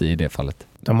helt rätt i det fallet.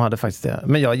 De hade faktiskt det.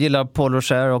 Men jag gillar Paul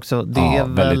Rocher också. Det är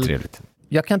väldigt trevligt.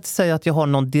 Jag kan inte säga att jag har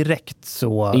någon direkt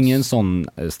så... Ingen sån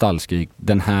stallskrik,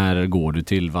 den här går du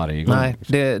till varje gång. Nej,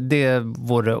 det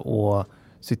vore att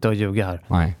sitta och ljuga här.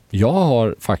 Nej. Jag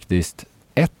har faktiskt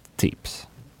ett tips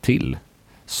till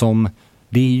som...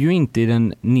 Det är ju inte i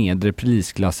den nedre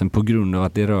prisklassen på grund av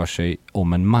att det rör sig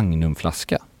om en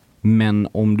magnumflaska. Men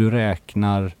om du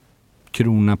räknar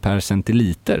krona per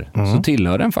centiliter så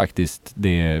tillhör den faktiskt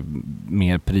det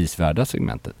mer prisvärda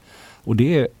segmentet. Och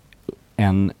det är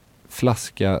en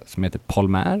flaska som heter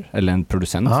Palmer, eller en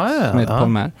producent som heter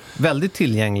Palmer. Väldigt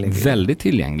tillgänglig. Väldigt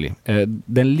tillgänglig.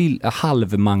 Den lilla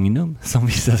halvmagnum som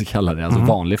vissa kallar det, alltså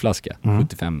vanlig flaska,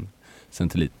 75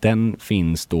 centiliter. Den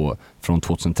finns då från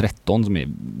 2013 som är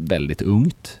väldigt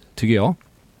ungt tycker jag.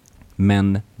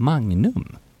 Men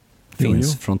Magnum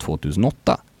finns från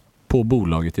 2008 på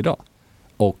bolaget idag.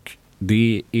 Och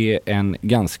Det är en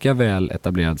ganska väl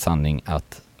etablerad sanning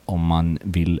att om man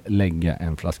vill lägga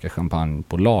en flaska champagne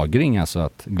på lagring, alltså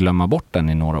att glömma bort den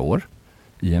i några år,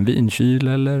 i en vinkyl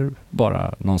eller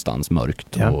bara någonstans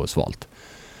mörkt och svalt,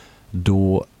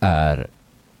 då är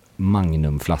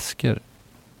magnumflaskor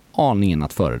aningen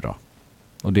att föredra.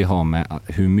 Och det har med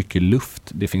hur mycket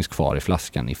luft det finns kvar i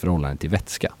flaskan i förhållande till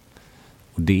vätska.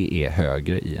 Och det är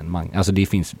högre i en magnum. Alltså det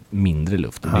finns mindre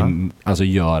luft. Det alltså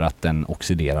gör att den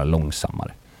oxiderar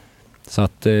långsammare. Så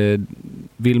att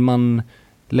vill man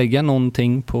lägga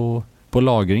någonting på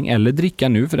lagring eller dricka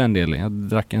nu för den delen. Jag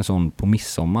drack en sån på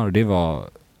midsommar och det var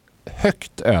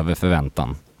högt över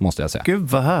förväntan, måste jag säga. Gud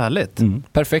vad härligt.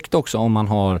 Perfekt också om man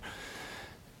har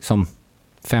som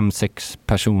 5-6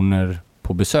 personer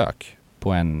på besök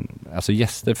på alltså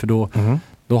gäster, för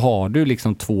då har du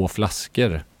liksom 2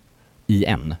 flaskor i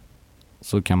en.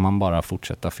 Så kan man bara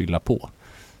fortsätta fylla på.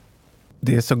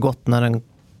 Det är så gott när den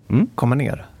kommer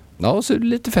ner. Ja, och så är det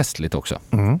lite festligt också.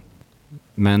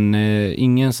 Men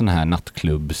ingen sån här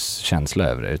nattklubbskänsla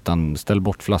över det, utan ställ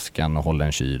bort flaskan och håll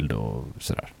den kyld och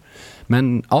sådär.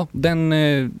 Men ja, den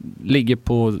ligger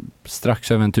på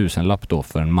strax över 1000-lapp då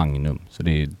för en Magnum, så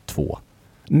det är 2.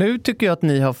 Nu tycker jag att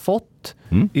ni har fått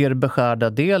er beskärda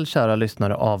del, kära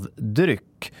lyssnare, av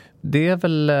dryck. Det är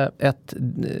väl ett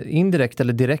indirekt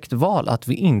eller direkt val att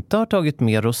vi inte har tagit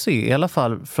med rosé, i alla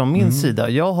fall från min sida.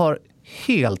 Jag har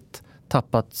helt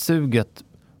tappat suget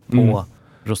på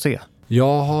rosé.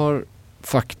 Jag har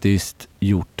faktiskt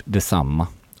gjort detsamma.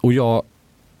 Och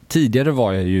tidigare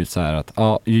var jag ju så här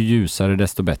att ju ljusare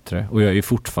desto bättre. Och jag är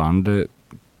fortfarande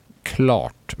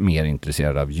klart mer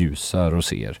intresserad av ljusa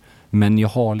roséer. Men jag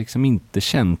har liksom inte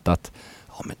känt att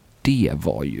men det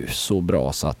var ju så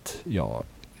bra så att jag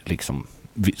liksom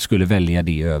skulle välja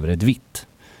det över ett vitt.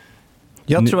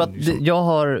 Jag tror att jag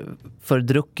har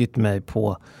fördruckit mig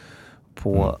på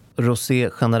rosé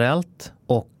generellt,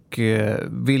 och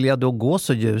vill jag då gå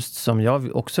så ljust som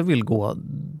jag också vill gå,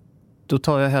 då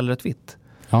tar jag hellre ett vitt.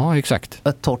 Ja, exakt.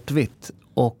 Ett torrt vitt.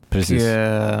 Och precis.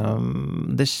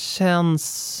 Det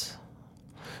känns...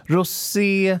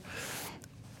 Rosé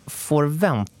får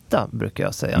vänta, brukar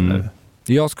jag säga nu.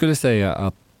 Jag skulle säga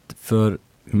att för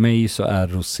mig så är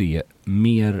rosé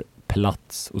mer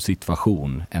plats och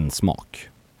situation än smak.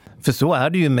 För så är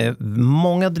det ju med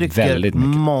många drycker,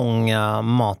 många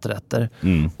maträtter.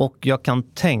 Och jag kan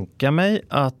tänka mig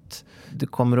att det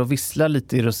kommer att vissla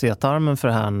lite i rosétarmen för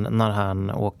han när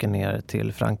han åker ner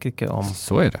till Frankrike.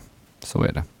 Så är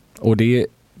det. Och det är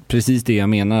precis det jag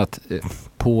menar, att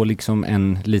på liksom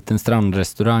en liten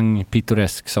strandrestaurang,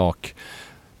 pittoresk sak,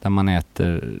 där man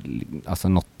äter alltså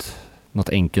något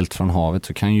enkelt från havet,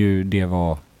 så kan ju det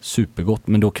vara supergott.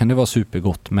 Men då kan det vara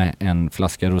supergott med en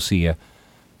flaska rosé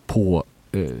på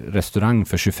restaurang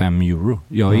för 25 euro.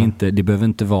 Det behöver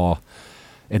inte vara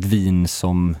ett vin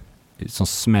som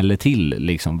smäller till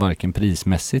liksom, varken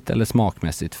prismässigt eller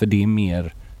smakmässigt, för det är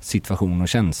mer situation och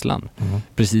känslan.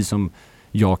 Precis som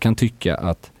jag kan tycka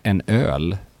att en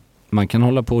öl, man kan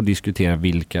hålla på och diskutera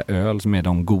vilka öl som är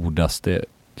de godaste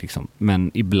liksom,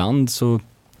 men ibland så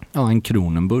en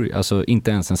Kronenburg, alltså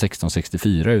inte ens en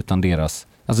 1664 utan deras,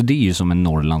 alltså det är ju som en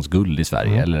Norrlands guld i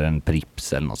Sverige eller en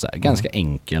Prips eller något så här. Ganska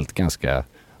enkelt, ganska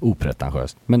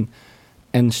opretentiöst. Men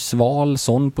en sval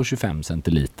sån på 25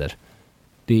 centiliter,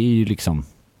 det är ju liksom,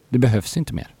 det behövs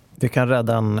inte mer. Det kan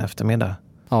rädda en eftermiddag.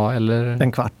 Ja, eller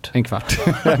en kvart.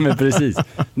 Men precis.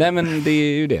 Nej, men det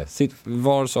är ju det.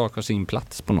 Var sak har sin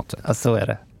plats på något sätt. Ja, så är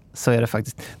det. Så är det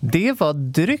faktiskt. Det var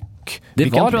dryck. Vi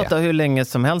kan prata hur länge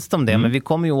som helst om det, men vi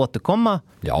kommer ju återkomma.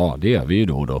 Ja, det gör vi ju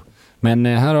då och då. Men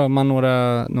här har man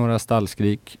några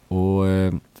stallskrik, och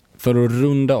för att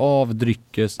runda av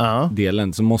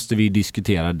dryckesdelen så måste vi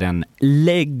diskutera den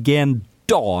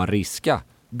legendariska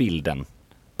bilden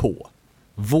på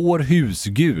vår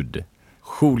husgud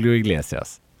Julio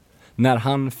Iglesias när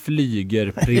han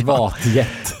flyger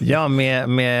privatjet. Ja,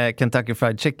 med Kentucky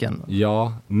Fried Chicken.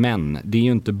 Ja, men det är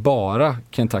ju inte bara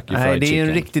Kentucky Fried Chicken. Det är ju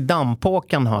en riktig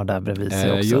dampåk han har där bredvid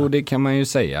sig också. Jo, det kan man ju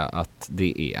säga att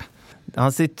det är.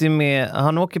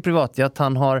 Han åker privatjet,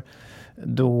 han har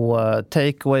då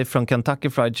takeaway från Kentucky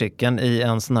Fried Chicken i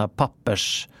en sån här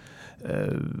pappers...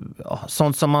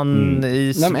 sånt som man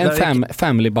i Sverige... En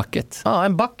family bucket. Ja,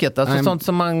 en bucket. Alltså sånt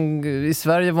som man i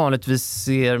Sverige vanligtvis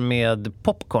ser med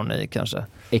popcorn i kanske.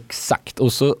 Exakt.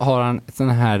 Och så har han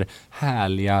såna här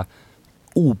härliga,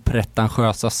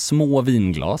 opretentiösa små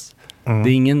vinglas. Det är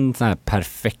ingen sån här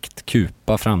perfekt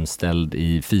kupa framställd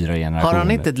i 4 generationer. Har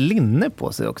han inte ett linne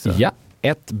på sig också? Ja,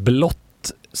 ett blått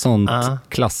sånt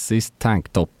klassiskt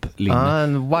tanktop-linne.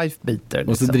 En wife beater.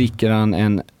 Liksom. Och så dricker han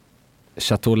en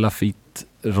Chateau Lafite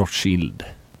Rothschild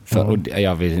Och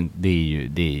jag vet, det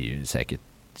är ju säkert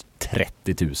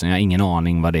 30 000. Jag har ingen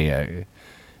aning vad det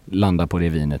landar på det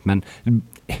vinet. Men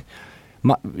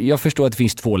jag förstår att det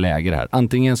finns två läger här.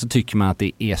 Antingen så tycker man att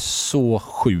det är så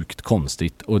sjukt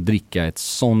konstigt att dricka ett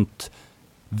sånt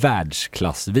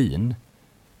världsklassvin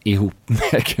ihop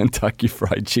med Kentucky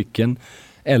Fried Chicken.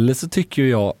 Eller så tycker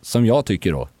jag, som jag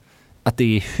tycker då, att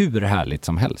det är hur härligt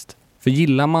som helst. För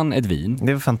gillar man ett vin...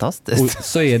 Det är fantastiskt. Och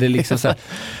så är det liksom så här,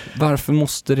 varför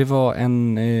måste det vara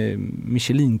en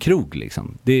Michelin-krog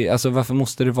liksom? Alltså varför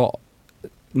måste det vara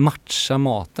matcha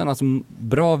maten? Alltså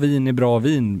bra vin är bra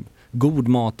vin. God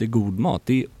mat är god mat.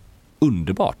 Det är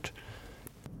underbart.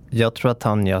 Jag tror att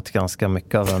han njöt ganska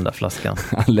mycket av den där flaskan.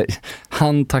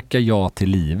 Han tackar ja till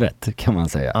livet, kan man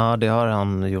säga. Ja, det har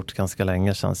han gjort ganska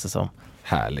länge, känns det som.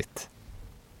 Härligt.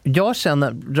 Jag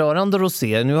känner, rörande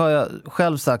rosé, nu har jag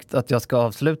själv sagt att jag ska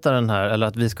avsluta den här, eller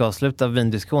att vi ska avsluta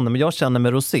vindiskussionen, men jag känner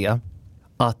med rosé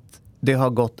att det har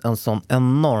gått en sån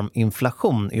enorm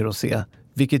inflation i rosé,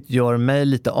 vilket gör mig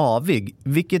lite avig,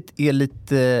 vilket är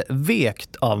lite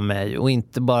vekt av mig och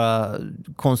inte bara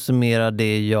konsumera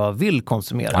det jag vill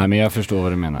konsumera. Nej, men jag förstår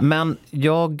vad du menar. Men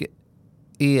jag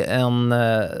är en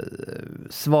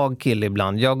svag kille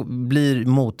ibland. Jag blir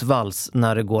motvalls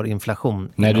när det går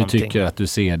inflation. När du tycker att du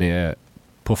ser det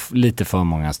på lite för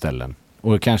många ställen.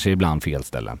 Och kanske ibland fel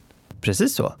ställen.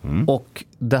 Precis så. Och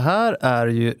det här är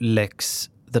ju Lex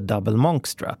the Double Monk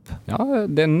Strap. Ja,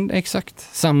 den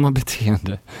exakt samma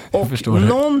beteende. Och förstår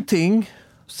någonting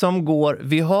som går...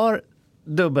 Vi har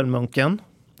dubbelmunken.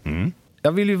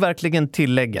 Jag vill ju verkligen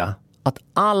tillägga att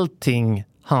allting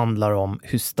handlar om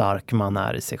hur stark man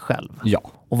är i sig själv.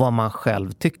 Ja. Och vad man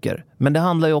själv tycker. Men det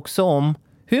handlar ju också om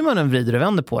hur man än vrider och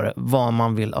vänder på det. Vad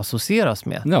man vill associeras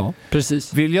med. Ja,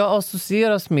 precis. Vill jag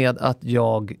associeras med att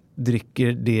jag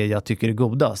dricker det jag tycker är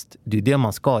godast? Det är det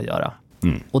man ska göra.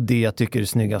 Och det jag tycker är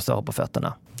snyggast att ha på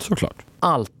fötterna. Såklart.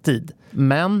 Alltid.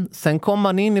 Men sen kommer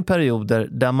man in i perioder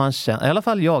där man känner, i alla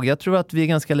fall jag tror att vi är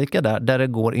ganska lika där det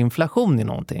går inflation i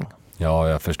någonting. Ja,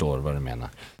 jag förstår vad du menar.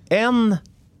 En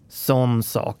sån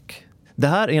sak. Det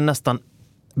här är nästan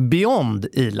beyond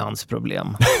ilandsproblem.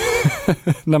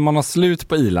 När man har slut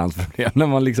på ilandsproblem, när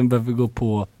man liksom behöver gå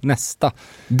på nästa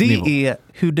nivå. Det är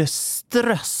hur det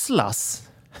strösslas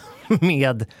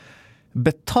med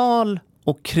betal-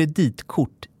 och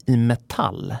kreditkort i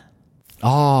metall.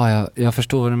 Jag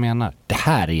förstår vad du menar. Det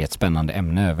här är ett spännande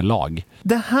ämne överlag.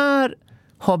 Det här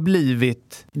har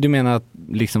blivit... Du menar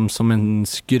liksom som en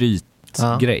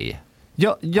skrytgrej?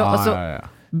 Ja,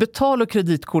 betal- och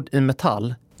kreditkort i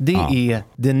metall, det är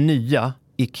det nya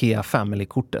IKEA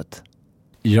Family-kortet.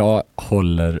 Jag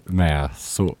håller med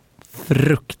så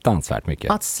fruktansvärt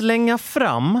mycket. Att slänga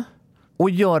fram och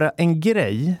göra en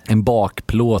grej. En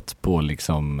bakplåt på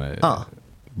liksom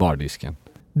bardisken.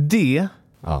 Det...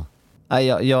 Nej,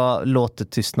 jag låter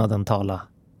tystnaden tala.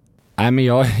 Nej, men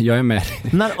jag är med.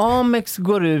 När Amex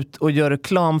går ut och gör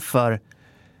reklam för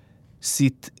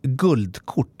sitt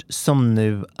guldkort som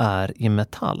nu är i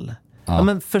metall. Ja,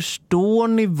 men förstår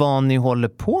ni vad ni håller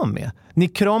på med? Ni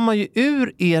kramar ju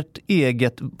ur ert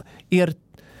eget... Er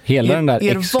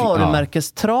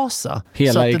varumärkestrasa.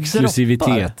 Hela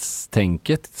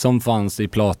exklusivitetstänket som fanns i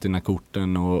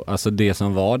platinakorten och alltså det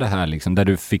som var det här liksom, där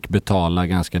du fick betala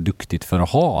ganska duktigt för att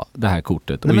ha det här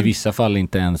kortet. Och i vissa fall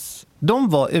inte ens... De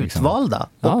var utvalda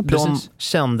och de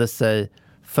kände sig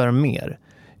för mer.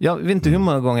 Jag vet inte hur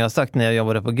många gånger jag har sagt när jag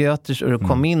jobbade på Göters och det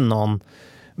kom in någon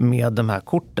med de här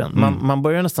korten. Man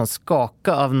börjar nästan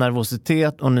skaka av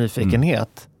nervositet och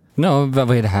nyfikenhet. Ja,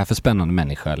 vad är det här för spännande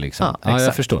människa liksom? Ja,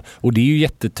 jag förstår. Och det är ju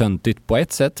jättetöntigt på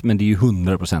ett sätt, men det är ju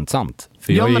 100% sant.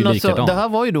 För jag är ju likadan. Det här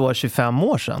var ju då 25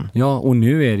 år sedan. Ja, och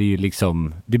nu är det ju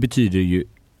liksom, det betyder ju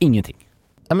ingenting.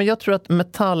 Ja, men jag tror att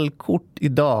metallkort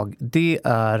idag, det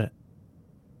är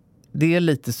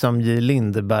lite som J.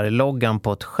 Lindeberg-loggan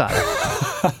på ett skärp.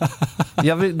 Det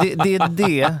är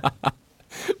det.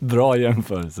 Bra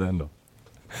jämförelse ändå.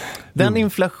 Den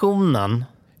inflationen...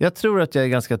 Jag tror att jag är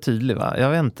ganska tydlig, va? Jag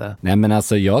vet inte. Nej, men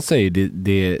alltså jag säger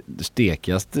det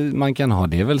stekigaste man kan ha,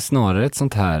 det är väl snarare ett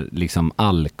sånt här liksom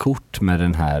allkort med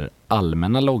den här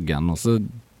allmänna loggan och så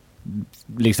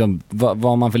liksom vad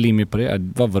har man för limit på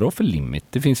det? Vadå för limit?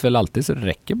 Det finns väl alltid så det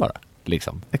räcker bara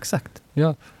liksom. Exakt.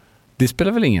 Ja. Det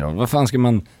spelar väl ingen roll. Vad fan ska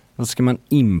man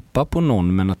impa på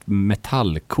någon med något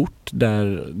metallkort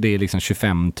där det är liksom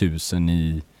 25 000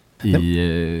 i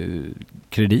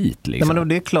kredit liksom. Ja, men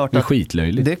det är klart att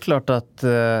skitlöjligt. Det är klart att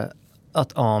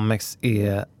Amex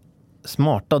är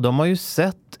smarta. De har ju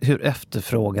sett hur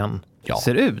efterfrågan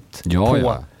ser ut.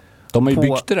 Ja. De har ju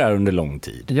byggt det där under lång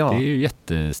tid. Ja. Det är ju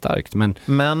jättestarkt.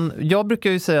 Men jag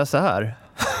brukar ju säga så här.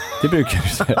 Det brukar du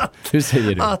säga. Hur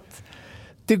säger du? Att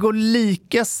det går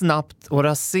lika snabbt att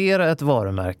rasera ett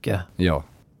varumärke. Ja.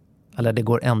 Eller det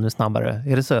går ännu snabbare.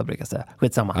 Är det så jag brukar säga?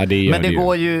 Skitsamma. Ja, men det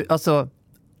går ju, alltså...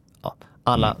 Ja,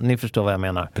 alla, ni förstår vad jag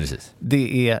menar. Precis.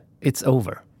 Det är, it's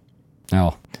over.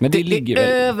 Ja, men det ligger väl...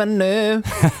 över nu.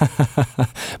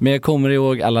 Men jag kommer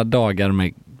ihåg alla dagar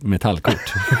med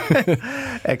metallkort.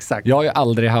 Exakt. Jag har ju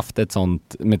aldrig haft ett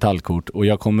sånt metallkort och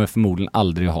jag kommer förmodligen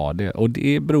aldrig ha det. Och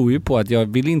det beror ju på att jag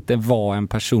vill inte vara en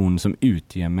person som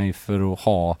utger mig för att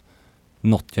ha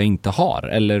något jag inte har.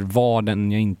 Eller vad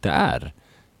den jag inte är.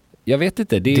 Jag vet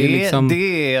inte, det är liksom...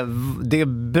 Det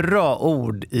är bra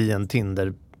ord i en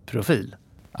Tinder-profil.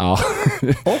 Ja.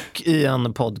 Och i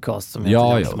en podcast som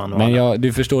heter ja. Men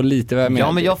du förstår lite vad jag menar.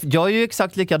 Ja, men jag är ju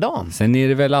exakt likadan. Sen är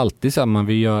det väl alltid så att man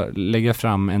vill lägga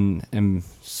fram en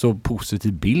så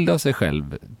positiv bild av sig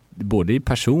själv. Både i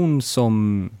person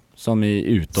som i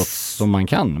utåt som man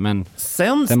kan. Men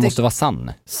den måste vara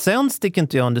sann. Sen sticker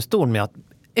inte jag under stol med att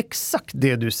exakt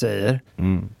det du säger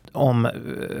om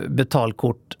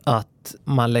betalkort, att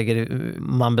man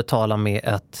betalar med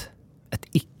ett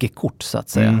icke-kort så att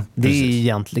säga. Det är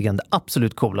egentligen det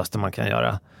absolut coolaste man kan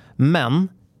göra. Men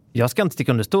jag ska inte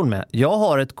sticka under stol med. Jag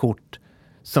har ett kort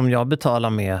som jag betalar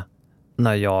med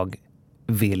när jag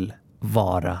vill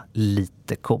vara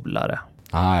lite coolare.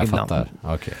 Jag fattar.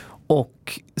 Okay.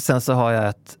 Och sen så har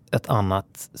jag ett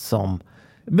annat som,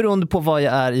 beroende på vad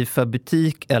jag är i för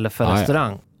butik eller för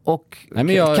restaurang. Och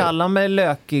kalla mig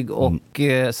lökig och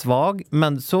svag,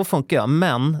 men så funkar jag.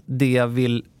 Men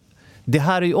det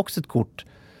här är ju också ett kort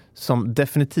som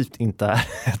definitivt inte är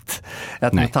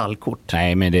ett metallkort.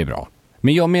 Nej, men det är bra.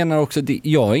 Men jag menar också,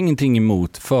 jag har ingenting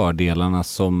emot fördelarna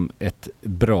som ett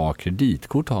bra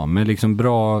kreditkort har. Med liksom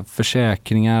bra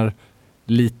försäkringar,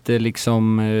 lite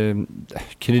liksom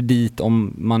kredit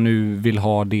om man nu vill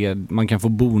ha det. Man kan få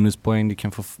bonuspoäng, det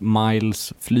kan få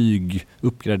miles, flyg,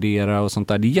 uppgradera och sånt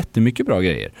där. Det är jättemycket bra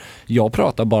grejer. Jag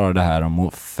pratar bara det här om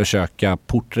att försöka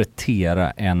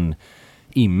porträttera en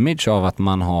image av att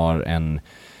man har en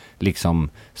liksom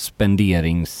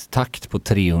spenderingstakt på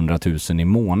 300 000 i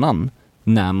månaden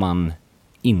när man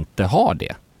inte har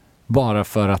det. Bara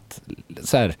för att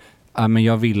så här, men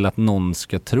jag vill att någon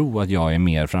ska tro att jag är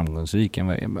mer framgångsrik än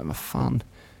men vad fan,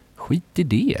 skit i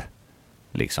det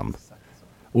liksom.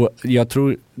 Och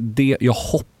jag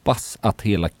hoppas att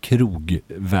hela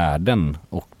krogvärlden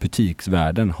och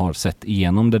butiksvärlden har sett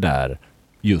igenom det där,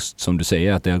 just som du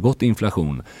säger, att det har gått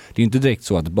inflation. Det är inte direkt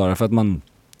så att bara för att man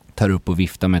tar upp och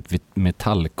viftar med ett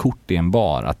metallkort i en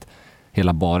bar, att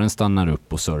hela baren stannar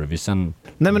upp och servicen...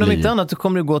 Nej, men om inte annat så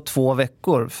kommer det gå 2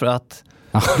 veckor, för att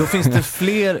då finns det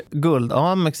fler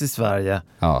guld-Amex i Sverige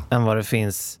än vad det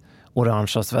finns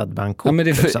orangea Swedbank-kort. Ja, men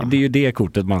det är ju det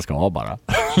kortet man ska ha bara.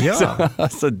 Ja.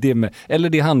 Alltså eller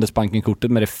det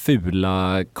Handelsbanken-kortet med det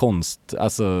fula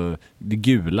alltså det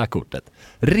gula kortet.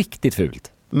 Riktigt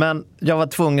fult. Men jag var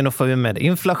tvungen att få med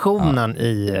inflationen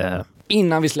i...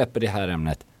 Innan vi släpper det här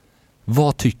ämnet,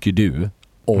 vad tycker du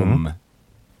om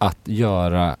att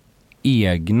göra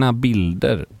egna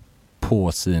bilder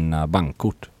på sina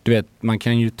bankkort? Du vet, man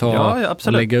kan ju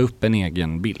och lägga upp en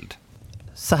egen bild.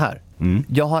 Så här,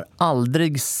 jag har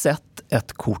aldrig sett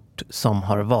ett kort som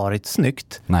har varit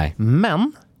snyggt. Nej.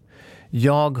 Men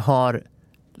jag har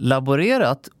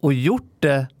laborerat och gjort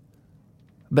det.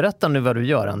 Berätta nu vad du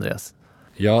gör, Andreas.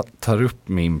 Jag tar upp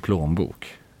min plånbok.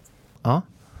 Ja.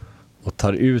 Och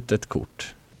tar ut ett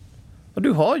kort. Och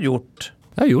du har gjort?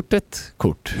 Jag har gjort ett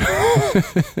kort.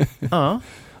 Ja.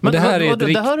 Men det här är ett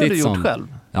riktigt det här har du gjort sånt. Själv?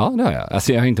 Ja, det har jag.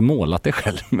 Alltså jag har inte målat det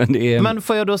själv. Men, det är... men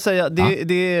får jag då säga,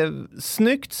 det är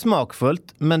snyggt,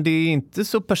 smakfullt, men det är inte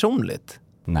så personligt.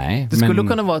 Nej. Det skulle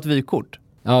kunna vara ett vykort.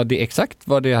 Ja, det är exakt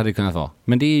vad det hade kunnat vara.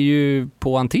 Men det är ju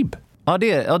på Antibes. Ja,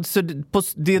 det är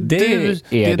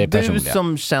du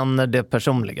som känner det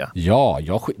personliga. Ja,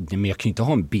 men jag kan ju inte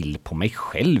ha en bild på mig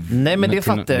själv. Nej, men det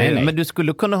fattar jag. Nej. Men du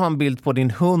skulle kunna ha en bild på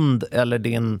din hund eller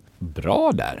din...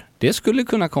 Bra där. Det skulle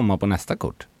kunna komma på nästa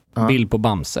kort. Bild på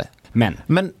Bamse. Men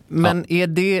är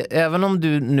det, även om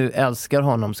du nu älskar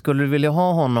honom, skulle du vilja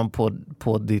ha honom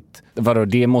på ditt... Vadå,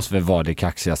 det måste väl vara det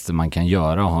kaxigaste man kan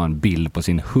göra, att ha en bild på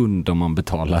sin hund om man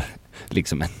betalar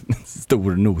liksom en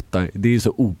stor nota. Det är ju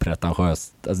så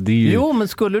opretentiöst. Alltså, det är ju... Jo, men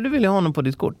skulle du vilja ha honom på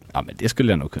ditt kort? Ja, men det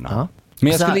skulle jag nog kunna.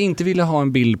 Men jag skulle inte vilja ha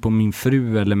en bild på min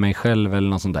fru eller mig själv eller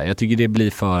något sånt där. Jag tycker det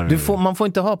blir för... Man får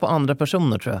inte ha på andra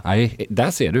personer, tror jag. Nej,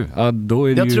 där ser du. Ja, då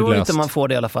är det jag ju tror löst. inte man får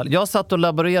det i alla fall. Jag satt och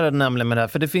laborerade nämligen med det här,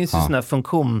 för det finns ju sån här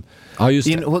funktion. Ja, just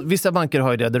det. Vissa banker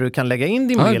har ju det, där du kan lägga in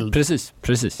din bild.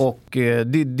 Precis. Och det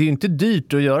är ju inte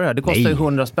dyrt att göra det här. Det kostar ju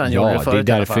 100 spänn. Ja, det är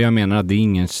därför jag menar att det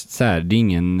är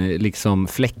ingen liksom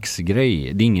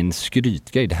flexgrej. Det är ingen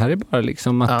skrytgrej. Det här är bara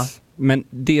liksom att... Ja. Men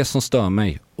det som stör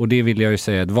mig, och det vill jag ju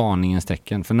säga ett varningens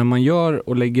tecken. För när man gör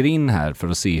och lägger in här för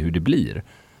att se hur det blir.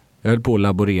 Jag höll på att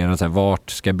laborera så här, vart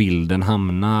ska bilden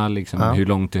hamna, liksom, hur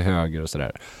långt till höger och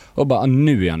sådär. Och bara,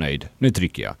 nu är jag nöjd. Nu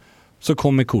trycker jag. Så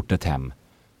kommer kortet hem.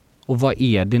 Och vad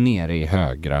är det nere i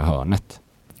högra hörnet?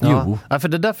 Jo. Ja, för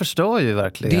det där förstår jag ju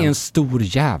verkligen. Det är en stor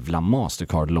jävla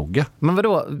Mastercard-logga. Men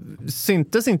vadå,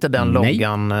 syntes inte den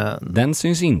loggan? Nej, den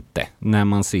syns inte när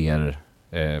man ser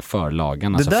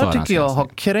förlagen. Det där tycker jag har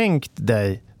kränkt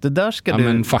dig. Det där ska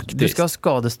du ska ha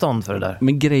skadestånd för det där.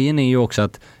 Men grejen är ju också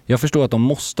att jag förstår att de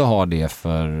måste ha det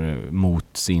mot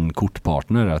sin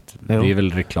kortpartner. Att det är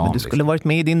väl reklam. Men du skulle varit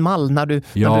med i din mall när du...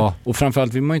 Och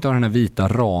framförallt vill man ju inte ha den här vita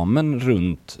ramen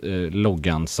runt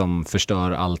loggan som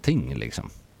förstör allting liksom.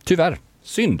 Tyvärr.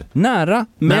 Synd. Nära,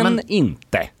 men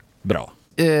inte bra.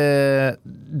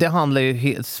 Det handlar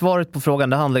ju svaret på frågan,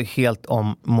 det handlar ju helt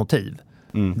om motiv.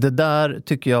 Det där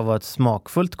tycker jag var ett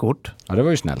smakfullt kort. Ja, det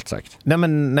var ju snällt sagt. Nej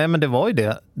men det var ju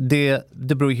det. Det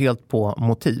beror ju helt på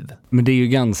motiv. Men det är ju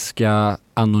ganska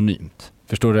anonymt.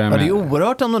 Förstår du det? Ja, det är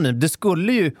oerhört anonymt. Det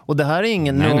skulle ju, och det här är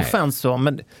ingen offense så,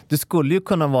 men det skulle ju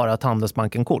kunna vara ett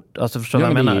Handelsbanken-kort. Alltså förstår du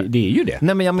vad jag menar? Det är ju det.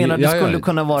 Nej, men jag menar det skulle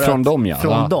kunna vara från dem,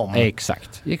 från dem.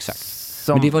 Exakt.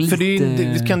 Men det var lite...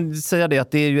 För du kan säga det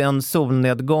att det är ju en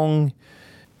solnedgång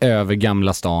över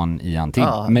Gamla stan i Antin.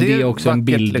 Men det är också vackert, en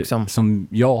bild liksom, som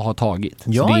jag har tagit.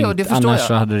 Det förstår annars jag.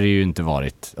 så hade det ju inte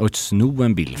varit att sno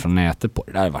en bild från nätet på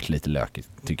det. Det hade varit lite lökigt,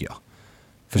 tycker jag.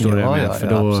 Förstår du vad jag menar? För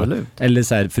då, absolut. Eller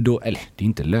så här, eller det är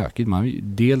inte lökigt.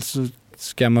 Dels så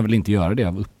ska man väl inte göra det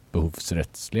av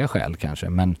upphovsrättsliga skäl kanske.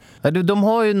 Men de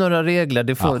har ju några regler.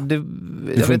 Du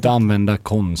får inte använda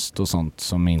konst och sånt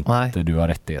som inte du har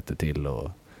rättigheter till.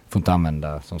 Och får inte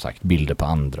använda, som sagt, bilder på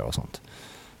andra och sånt.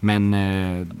 Men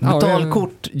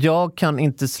betalkort, jag kan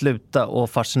inte sluta och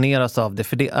fascineras av det,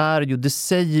 för det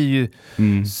säger ju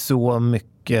så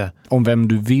mycket om vem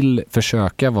du vill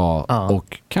försöka vara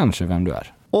och kanske vem du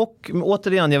är. Och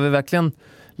återigen, jag vill verkligen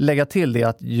lägga till det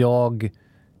att jag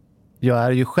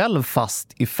är ju själv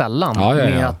fast i fällan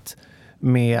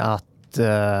med att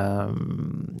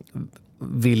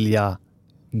vilja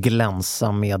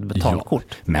glänsa med betalkort.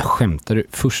 Ja, men skämtar du?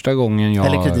 Första gången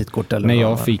eller kreditkort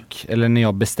när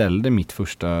jag beställde mitt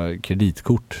första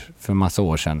kreditkort för massa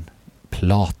år sedan,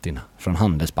 Platina från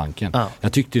Handelsbanken.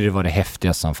 Jag tyckte det var det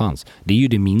häftigaste som fanns. Det är ju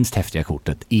det minst häftiga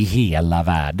kortet i hela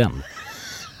världen.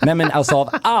 Nej, men alltså av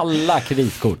alla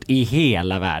kreditkort i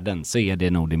hela världen så är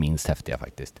det nog det minst häftiga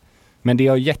faktiskt. Men det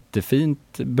är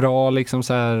jättefint, bra liksom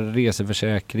så här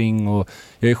reseförsäkring, och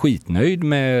jag är skitnöjd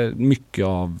med mycket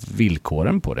av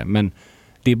villkoren på det. Men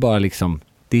det är bara liksom,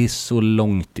 det är så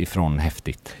långt ifrån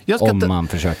häftigt om man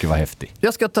försöker vara häftig.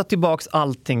 Jag ska ta tillbaks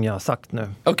allting jag har sagt nu.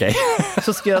 Okej.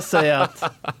 Så ska jag säga att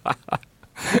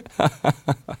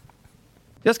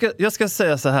jag ska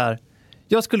säga så här.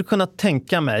 Jag skulle kunna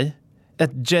tänka mig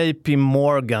ett JP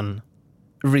Morgan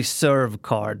Reserve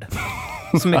Card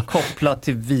som är kopplat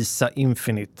till Visa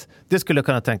Infinite. Det skulle jag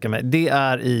kunna tänka mig. Det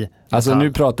är i... Alltså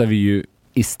nu pratar vi ju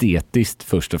estetiskt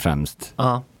först och främst.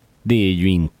 Det är ju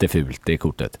inte fult, det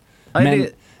kortet. Men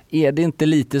är det inte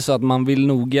lite så att man vill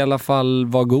nog i alla fall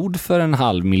vara god för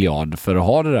 500 miljoner för att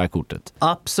ha det där kortet?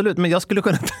 Absolut, men jag skulle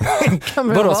kunna tänka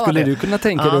mig... Vadå, skulle du kunna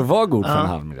tänka dig att vara god för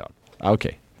 500 miljoner?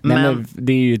 Okej. Men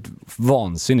det är ju ett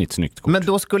vansinnigt snyggt kort. Men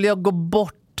då skulle jag gå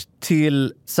bort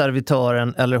till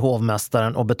servitören eller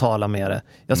hovmästaren och betala med det.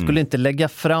 Jag skulle inte lägga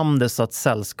fram det så att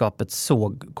sällskapet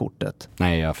såg kortet.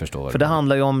 Nej, jag förstår. För det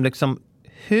handlar ju om liksom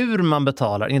hur man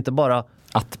betalar, inte bara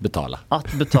att betala.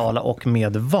 Att betala och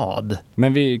med vad.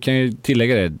 Men vi kan ju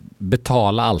tillägga det,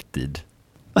 betala alltid.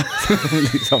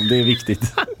 Liksom, det är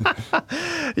viktigt.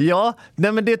 Ja,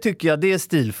 nej, men det tycker jag, det är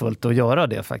stilfullt att göra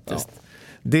det faktiskt. Ja.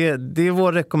 Det är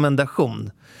vår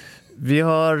rekommendation. Vi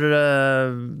har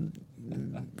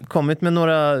kommit med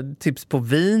några tips på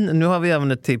vin. Nu har vi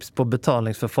även ett tips på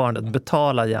betalningsförfarandet.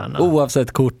 Betala gärna.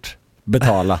 Oavsett kort,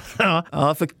 betala.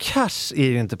 Ja, för cash är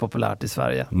ju inte populärt i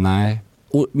Sverige. Nej.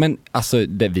 Men alltså,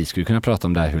 vi skulle kunna prata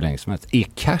om det här hur länge som helst. Är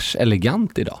cash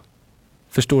elegant idag?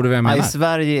 Förstår du vad jag menar? I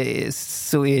Sverige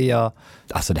så är jag...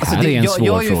 Alltså det här är en svår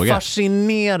fråga. Jag är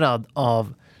fascinerad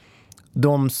av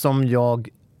de som jag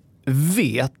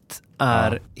vet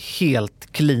är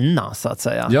helt klina så att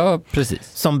säga. Ja,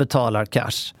 precis. Som betalar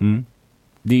cash.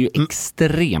 Det är ju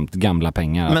extremt gamla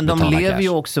pengar. Men de lever ju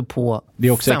också på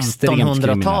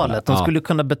 1500-talet. De skulle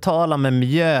kunna betala med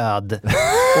mjöd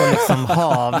och liksom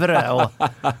havre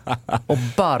och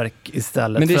bark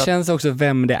istället. Men det känns också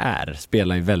vem det är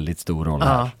spelar ju väldigt stor roll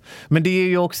här. Men det är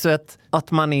ju också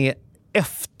att man är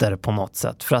efter på något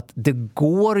sätt. För att det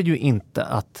går ju inte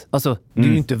att... Alltså, du är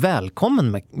ju inte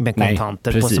välkommen med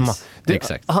kontanter. Nej, precis.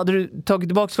 Exakt. Hade du tagit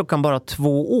tillbaka klockan bara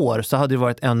 2 år så hade det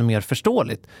varit ännu mer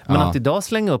förståeligt. Men att idag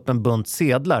slänga upp en bunt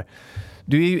sedlar.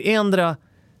 Du är ju ändra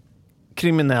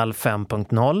kriminell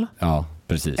 5.0. Ja,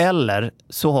 precis. Eller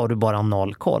så har du bara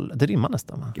 0 koll. Det rimmar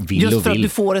nästan. Va? Just för att du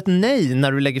får ett nej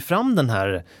när du lägger fram den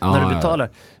här, när du betalar.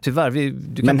 Tyvärr,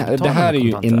 du kan men det här är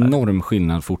ju enorm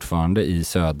skillnad fortfarande i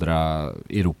södra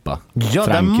Europa. Ja,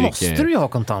 Frankrike. Där måste du ju ha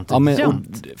kontanter. Ja, men,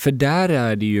 för där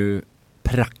är det ju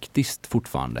praktiskt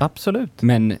fortfarande. Absolut.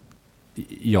 Men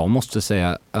jag måste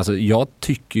säga, alltså jag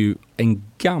tycker ju en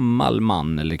gammal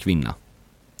man eller kvinna,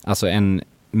 alltså en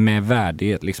med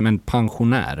värdighet, liksom en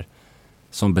pensionär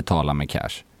som betalar med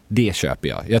cash. Det köper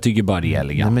jag. Jag tycker bara det är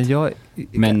elegant.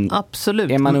 Men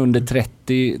absolut. Är man under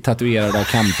 30 tatuerad av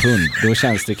kamphund, då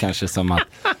känns det kanske som att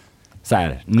så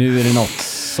här, nu är det något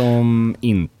som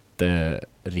inte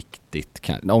riktigt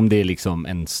kan, om det är liksom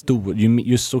en stor,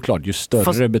 just såklart, ju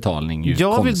större betalning, ju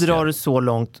jag konstigare. Vill dra det så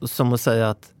långt som att säga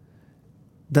att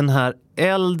den här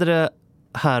äldre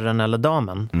herren eller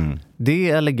damen,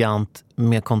 det är elegant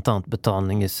med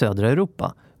kontantbetalning i södra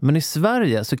Europa. Men i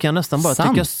Sverige så kan jag nästan bara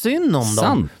tycka synd om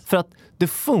dem. För att det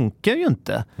funkar ju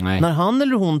inte. Nej. När han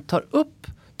eller hon tar upp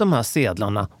de här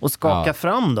sedlarna och skakar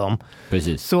fram dem.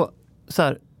 Precis. Så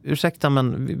här, ursäkta,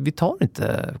 men vi tar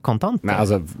inte kontanter. Nej,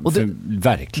 alltså,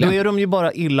 verkligen. Då är de ju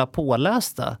bara illa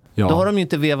pålästa. Ja. Då har de ju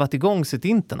inte vevat igång sitt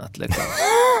internet liksom.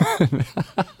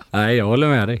 Nej, jag håller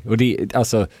med dig. Och det,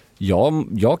 alltså,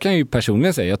 jag kan ju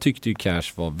personligen säga, jag tyckte ju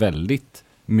cash var väldigt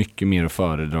mycket mer att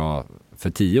föredra för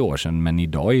 10 år sedan, men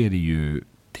idag är det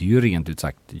är ju rent ut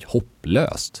sagt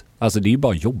hopplöst. Alltså det är ju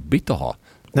bara jobbigt att ha.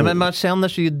 Nej, men man känner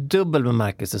sig ju dubbel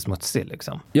bemärkelse smutsig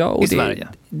liksom. Ja, och i Sverige.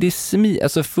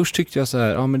 Alltså först tyckte jag så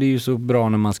här, men det är ju så bra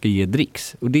när man ska ge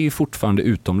dricks. Och det är ju fortfarande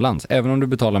utomlands. Även om du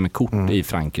betalar med kort i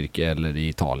Frankrike eller i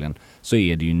Italien, så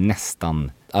är det ju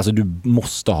nästan, alltså du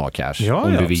måste ha cash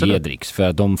om du vill ge dricks.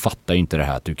 För de fattar ju inte det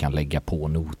här att du kan lägga på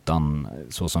notan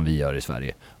så som vi gör i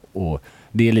Sverige. Och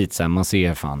det är lite så här, man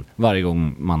ser varje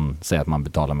gång man säger att man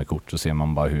betalar med kort så ser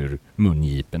man bara hur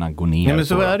mungiporna går ner. Ja, men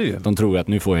så är det ju. De tror att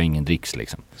nu får jag ingen dricks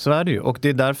liksom. Så är det ju. Och det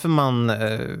är därför man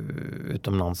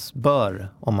utomlands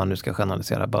om man nu ska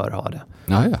generalisera, bör ha det.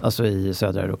 Jaja. Alltså i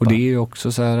södra Europa. Och det är ju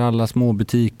också så här alla små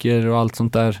butiker och allt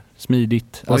sånt där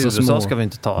smidigt. Och alltså USA ska vi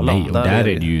inte tala om. Nej, och där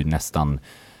är det ju nästan...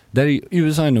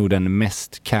 USA är nog den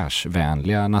mest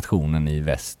cashvänliga nationen i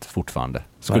väst fortfarande,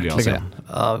 skulle jag säga.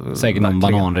 Ja, säkert någon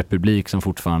bananrepublik som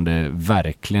fortfarande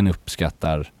verkligen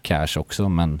uppskattar cash också,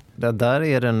 men... Där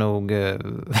är det nog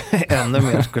ännu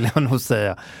mer, skulle jag nog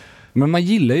säga. Men man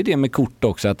gillar ju det med kort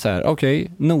också, att så här,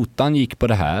 okej, notan gick på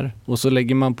det här och så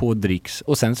lägger man på dricks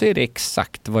och sen så är det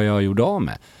exakt vad jag gjorde av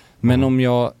med. Men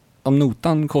om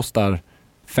notan kostar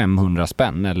 500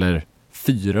 spänn eller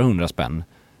 400 spänn,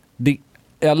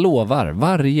 jag lovar,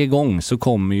 varje gång så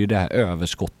kommer ju det här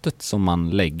överskottet som man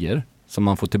lägger, som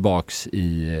man får tillbaks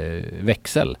i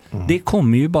växel. Det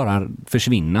kommer ju bara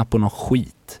försvinna på någon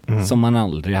skit som man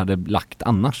aldrig hade lagt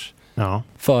annars. Ja.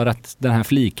 För att den här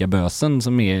flikabösen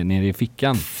som är nere i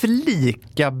fickan.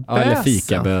 Flikabösen? Ja, eller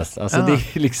fikabös. Alltså det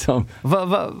är liksom...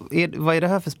 Vad är det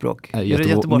här för språk? Är det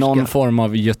göteborgska? Någon form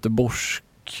av göteborgsk...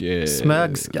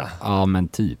 Smögska? Ja, men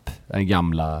typ.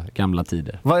 Gamla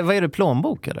tider. Vad är det,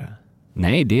 plånbok eller?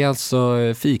 Nej, det är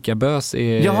alltså fikabös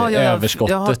är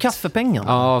överskottet. Jaha, kaffepengar.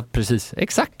 Ja, precis.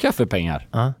 Exakt, kaffepengar.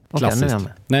 Klassiskt. Okay,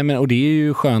 nej, men och det är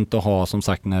ju skönt att ha, som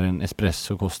sagt, när en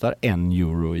espresso kostar 1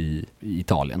 euro i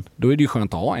Italien. Då är det ju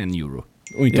skönt att ha 1 euro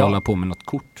och inte hålla på med något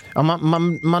kort. Ja,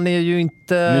 man är ju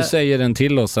inte... Nu säger den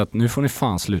till oss att nu får ni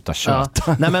fan sluta köta.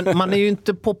 Ja. Nej, men man är ju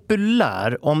inte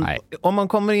populär. Om man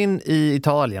kommer in i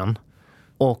Italien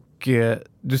och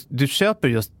du köper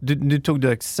just, du tog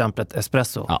det exemplet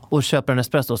espresso och köper en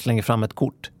espresso och slänger fram ett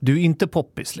kort. Du är inte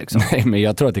poppis liksom. Nej, men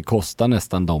jag tror att det kostar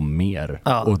nästan dem mer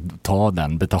att ta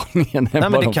den betalningen. Nej,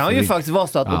 men det kan ju faktiskt vara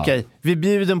så att okej, vi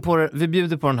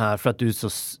bjuder på den här för att du är så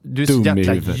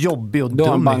jäkla jobbig och dum i huvudet. Du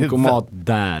har en bankomat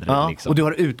där liksom. Och du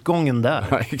har utgången där.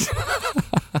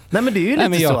 Nej, men det är ju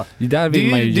lite så. Där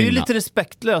vill man ju det är ju lite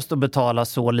respektlöst att betala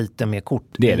så lite med kort.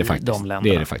 Det är det faktiskt. De länderna.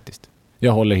 Det är det faktiskt.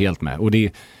 Jag håller helt med. Och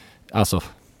det, alltså,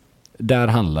 där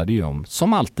handlar det ju om,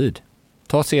 som alltid,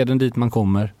 ta sedan dit man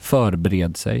kommer,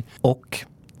 förbered sig. Och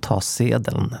ta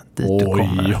sedeln dit du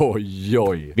kommer.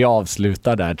 Oj. Vi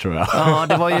avslutar där, tror jag. Ja,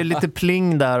 det var ju lite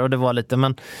pling där och det var lite,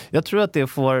 men jag tror att vi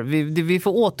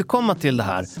får återkomma till det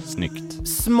här. Snyggt.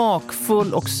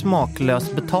 Smakfull och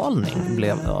smaklös betalning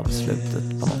blev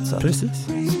avslutet på något sätt. Precis.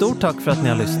 Stort tack för att ni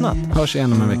har lyssnat. Hörs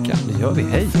igen om en vecka. Det gör vi.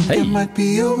 Hej. Hej.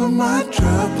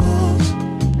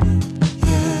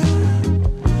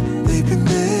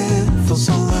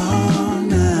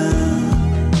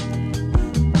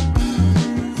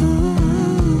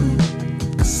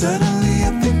 Suddenly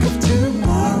I think of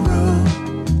tomorrow.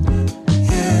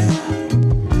 Yeah,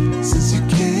 since you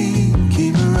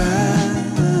came around.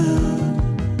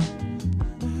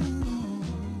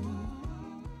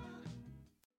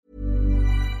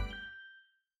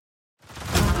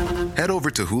 Head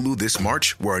over to Hulu this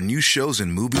March, where our new shows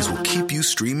and movies will keep you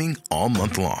streaming all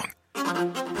month long.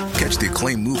 Catch the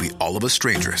acclaimed movie All of Us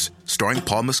Strangers, starring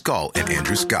Paul Mescal and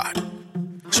Andrew Scott.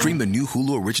 Stream the new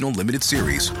Hulu original limited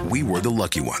series, We Were the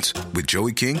Lucky Ones, with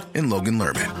Joey King and Logan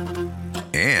Lerman.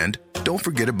 And don't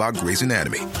forget about Grey's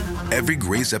Anatomy. Every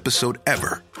Grey's episode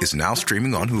ever is now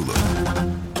streaming on Hulu.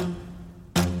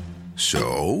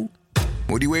 So,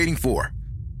 what are you waiting for?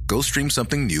 Go stream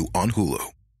something new on Hulu.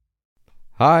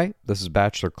 Hi, this is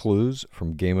Bachelor Clues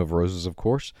from Game of Roses, of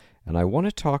course, and I want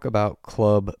to talk about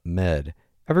Club Med.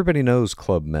 Everybody knows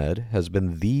Club Med has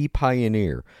been the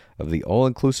pioneer of the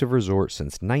all-inclusive resort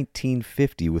since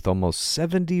 1950, with almost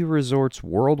 70 resorts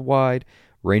worldwide,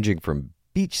 ranging from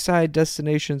beachside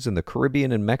destinations in the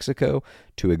Caribbean and Mexico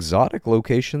to exotic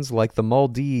locations like the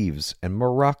Maldives and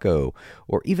Morocco,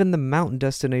 or even the mountain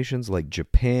destinations like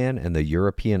Japan and the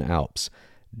European Alps.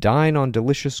 Dine on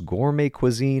delicious gourmet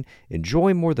cuisine,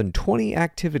 enjoy more than 20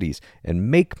 activities,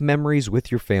 and make memories with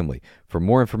your family. For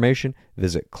more information,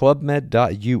 visit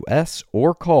clubmed.us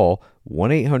or call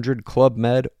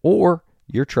 1-800-CLUB-MED or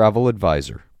your travel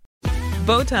advisor.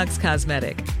 Botox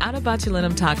Cosmetic, out of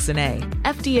botulinum toxin A,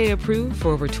 FDA approved for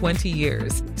over 20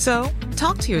 years. So,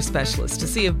 talk to your specialist to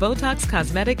see if Botox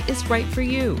Cosmetic is right for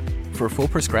you. For full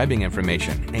prescribing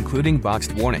information, including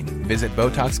boxed warning, visit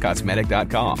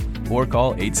BotoxCosmetic.com or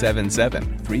call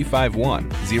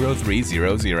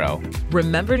 877-351-0300.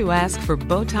 Remember to ask for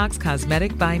Botox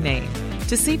Cosmetic by name.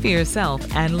 To see for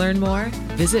yourself and learn more,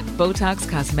 visit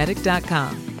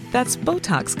BotoxCosmetic.com. That's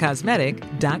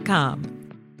BotoxCosmetic.com.